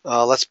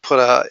let's put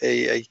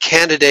a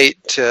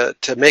candidate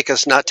to make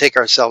us not take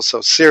ourselves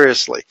so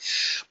seriously.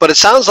 But it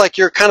sounds like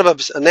you're kind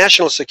of a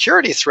national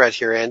security threat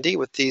here, Andy,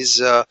 with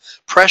these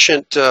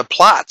prescient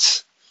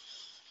plots.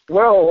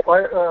 Well,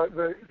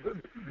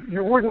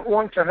 you wouldn't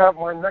want to have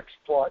my next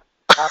plot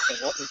happen.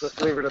 Let me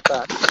just leave it at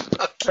that.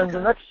 And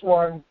the next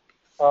one,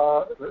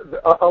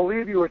 I'll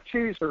leave you a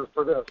teaser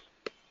for this.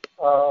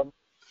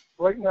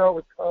 Right now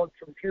with cloud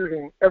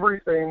computing,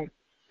 everything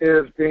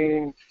is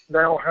being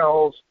now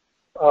housed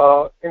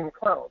in the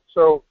cloud.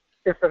 So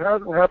if it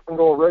hasn't happened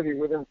already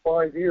within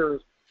 5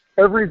 years,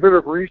 every bit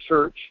of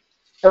research,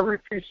 every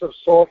piece of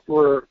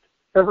software,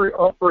 every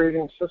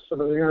operating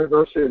system of the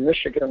University of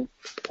Michigan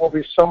will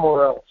be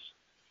somewhere else.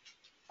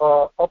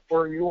 Up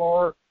where you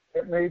are,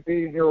 it may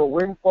be near a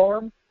wind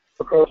farm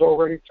because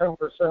already 10%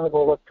 of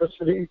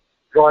electricity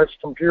drives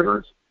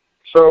computers.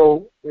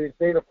 So these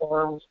data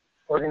farms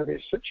are going to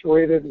be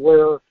situated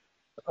where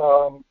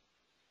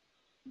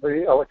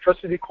the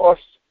electricity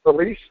costs the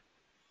least.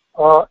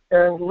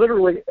 And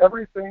literally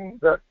everything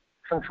that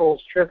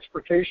controls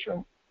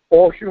transportation,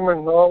 all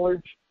human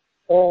knowledge,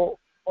 all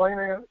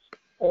finance,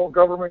 all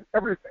government,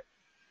 everything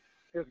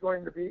is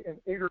going to be in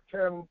 8 or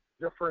 10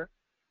 different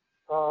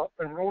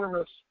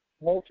enormous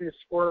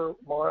multi-square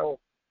mile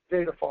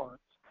data farms.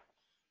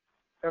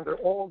 And they're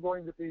all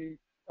going to be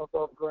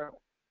above ground.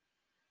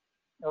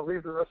 I'll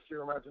leave the rest to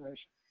your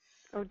imagination.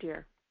 Oh,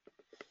 dear.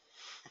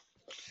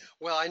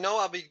 Well, I know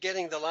I'll be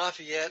getting the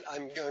Lafayette.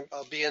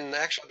 I'll be in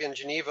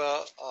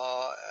Geneva,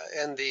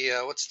 and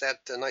the what's that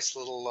nice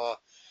little?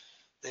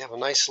 They have a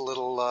nice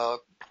little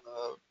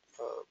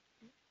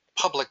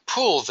public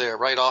pool there,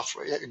 right off.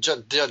 It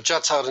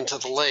juts out into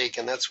the lake,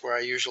 and that's where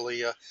I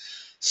usually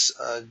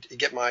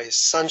get my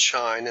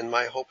sunshine. And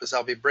my hope is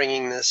I'll be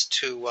bringing this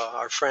to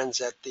our friends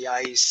at the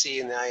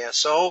IEC and the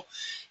ISO,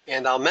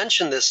 and I'll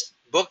mention this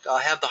book. I'll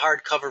have the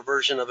hardcover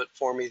version of it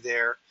for me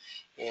there,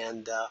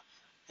 and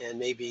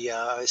maybe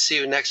see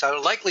you next. I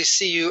will likely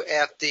see you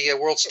at the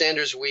World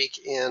Standards Week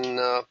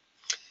in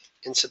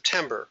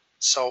September.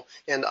 So,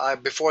 and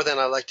before then,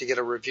 I'd like to get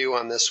a review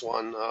on this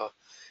one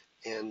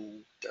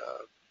and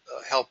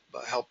help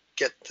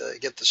get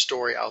the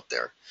story out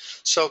there.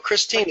 So,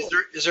 Christine,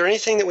 is there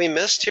anything that we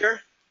missed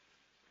here?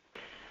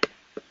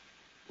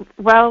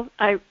 Well,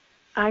 I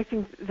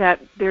think that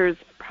there's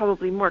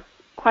probably more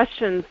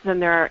questions than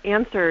there are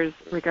answers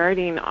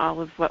regarding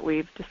all of what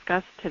we've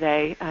discussed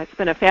today. It's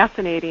been a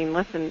fascinating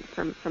listen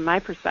from my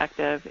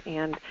perspective,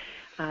 and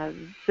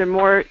the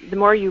more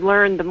you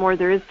learn, the more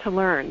there is to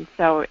learn.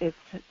 So it's,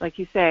 like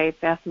you say,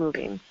 fast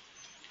moving.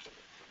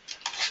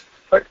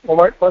 Well,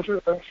 my pleasure.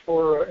 Thanks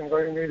for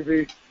inviting me to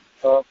be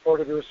part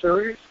of your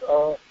series,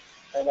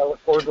 and I look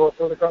forward to a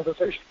further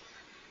conversation.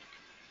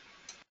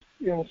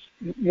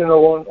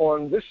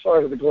 On this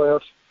side of the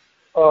glass,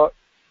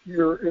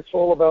 it's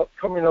all about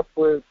coming up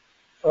with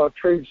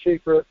trade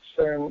secrets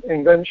and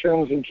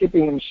inventions and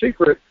keeping them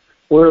secret,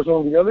 whereas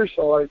on the other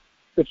side,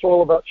 it's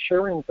all about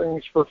sharing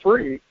things for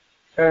free,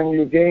 and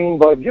you gain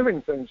by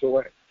giving things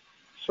away.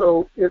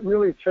 So it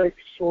really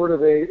takes sort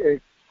of a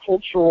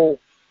cultural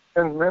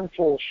and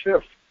mental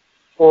shift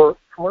for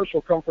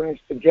commercial companies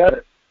to get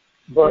it.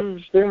 But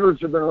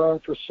standards have been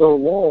around for so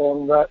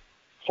long that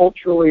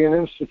culturally and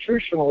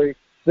institutionally,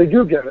 they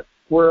do get it.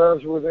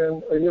 Whereas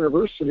within a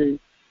university,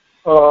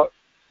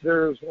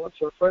 there's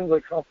lots of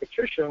friendly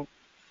competition,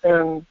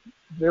 and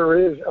there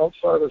is,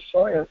 outside of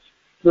science,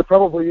 there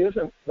probably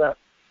isn't that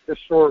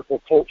historical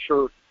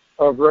culture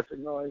of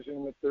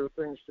recognizing that there are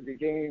things to be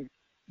gained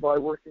by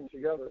working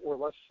together, or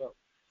less so.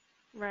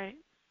 Right.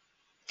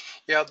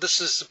 Yeah, this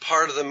is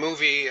part of the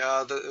movie.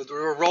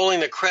 We're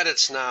rolling the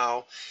credits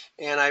now,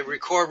 and I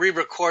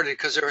re-recorded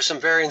because there were some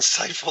very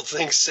insightful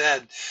things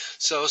said.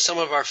 So some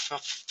of our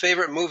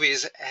favorite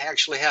movies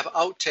actually have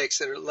outtakes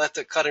that are left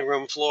the cutting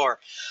room floor.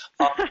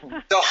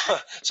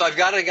 So I've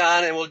got it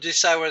on, and we'll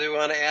decide whether we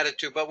want to add it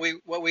to. But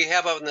what we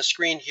have on the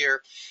screen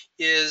here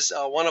is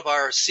one of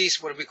our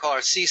what we call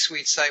our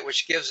C-suite site,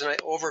 which gives an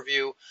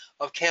overview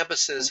of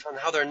campuses on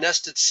how they're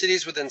nested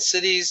cities within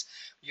cities.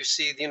 You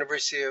see the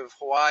University of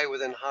Hawaii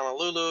within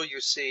Honolulu.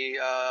 You see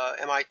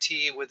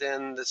MIT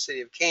within the city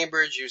of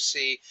Cambridge. You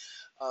see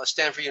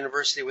Stanford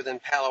University within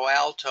Palo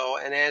Alto.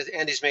 And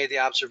Andy's made the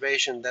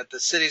observation that the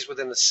cities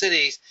within the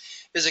cities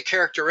is a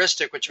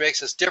characteristic which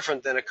makes us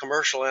different than a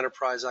commercial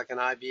enterprise like an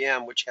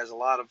IBM, which has a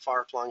lot of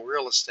far-flung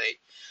real estate.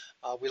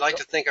 We like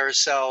to think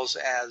ourselves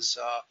as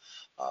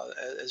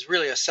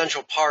really a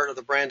central part of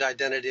the brand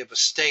identity of a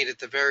state at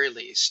the very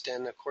least.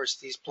 And of course,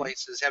 these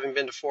places, having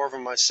been to 4 of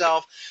them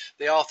myself,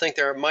 they all think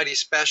they're mighty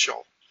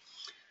special.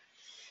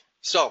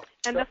 So,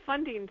 and the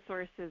funding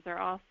sources are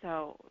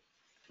also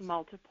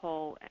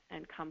multiple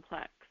and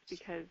complex,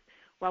 because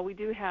while we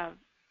do have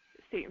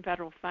state and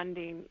federal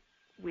funding,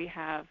 we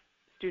have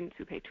students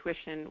who pay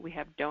tuition, we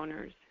have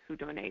donors who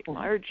donate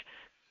large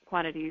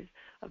quantities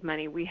of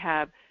money, we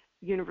have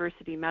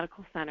university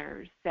medical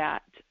centers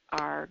that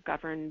are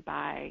governed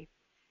by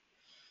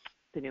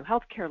the new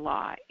healthcare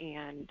law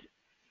and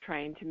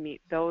trying to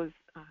meet those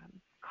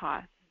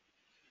costs.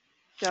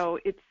 So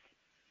it's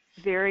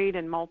varied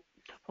and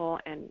multiple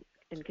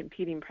and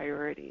competing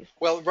priorities.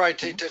 Well, right,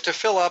 to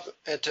fill up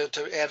and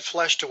to add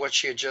flesh to what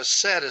she had just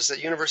said is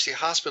that university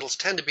hospitals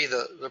tend to be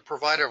the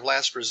provider of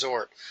last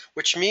resort,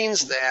 which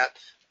means that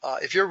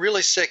if you're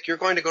really sick, you're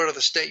going to go to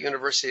the state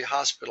university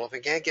hospital. If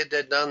you can't get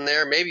that done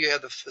there, maybe you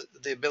have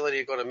the ability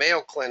to go to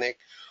Mayo Clinic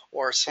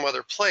or some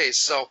other place.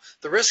 So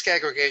the risk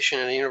aggregation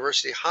in a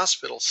university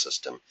hospital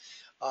system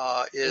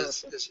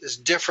is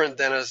different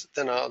than a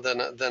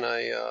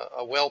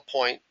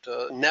WellPoint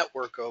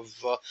network of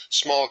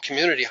small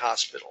community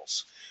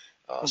hospitals.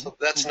 So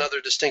that's another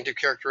distinctive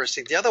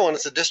characteristic. The other one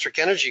is the district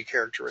energy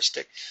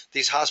characteristic.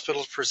 These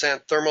hospitals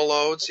present thermal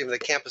loads. Even the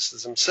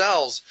campuses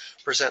themselves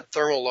present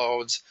thermal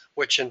loads,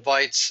 which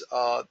invites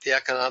the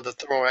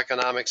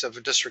thermoeconomics of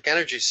a district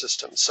energy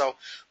system. So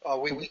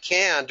we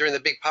can, during the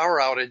big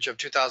power outage of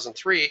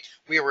 2003,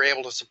 we were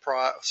able to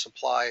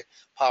supply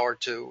power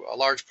to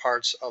large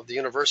parts of the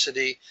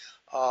university.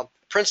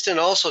 Princeton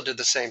also did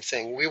the same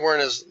thing. We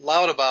weren't as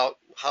loud about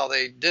how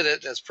they did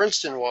it as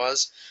Princeton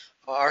was.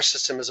 Our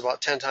system is about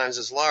 10 times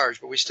as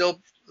large, but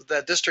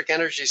that district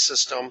energy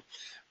system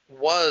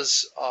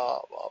was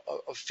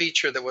a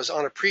feature that was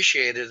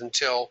unappreciated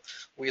until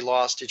we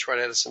lost Detroit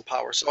Edison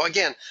Power. So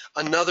again,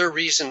 another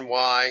reason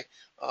why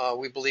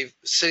we believe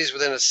cities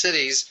within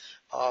cities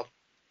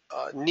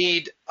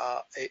need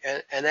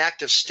an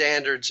active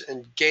standards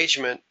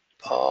engagement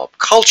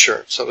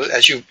culture. So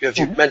as you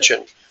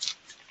mentioned.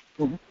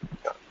 Mm-hmm.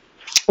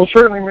 Well,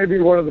 certainly maybe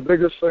one of the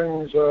biggest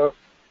things,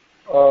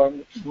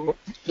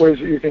 ways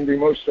that you can be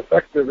most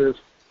effective is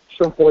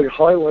simply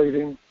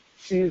highlighting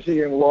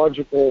easy and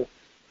logical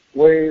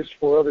ways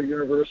for other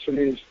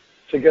universities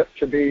to get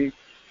to be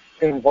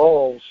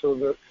involved, so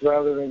that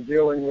rather than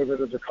dealing with it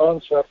as a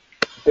concept,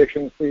 they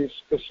can see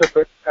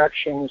specific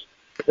actions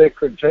they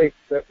could take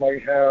that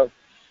might have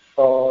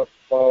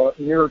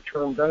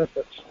near-term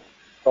benefits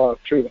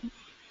to them.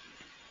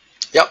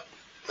 Yep,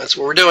 that's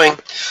what we're doing.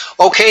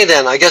 Okay,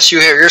 then, I guess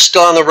you're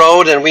still on the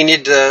road, and we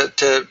need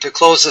to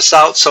close this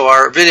out so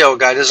our video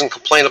guy doesn't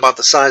complain about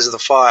the size of the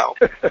file.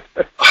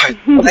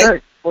 All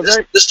right.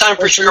 Okay. This time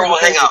for sure we'll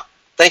hang up.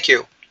 Thank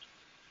you.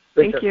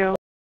 Thank you.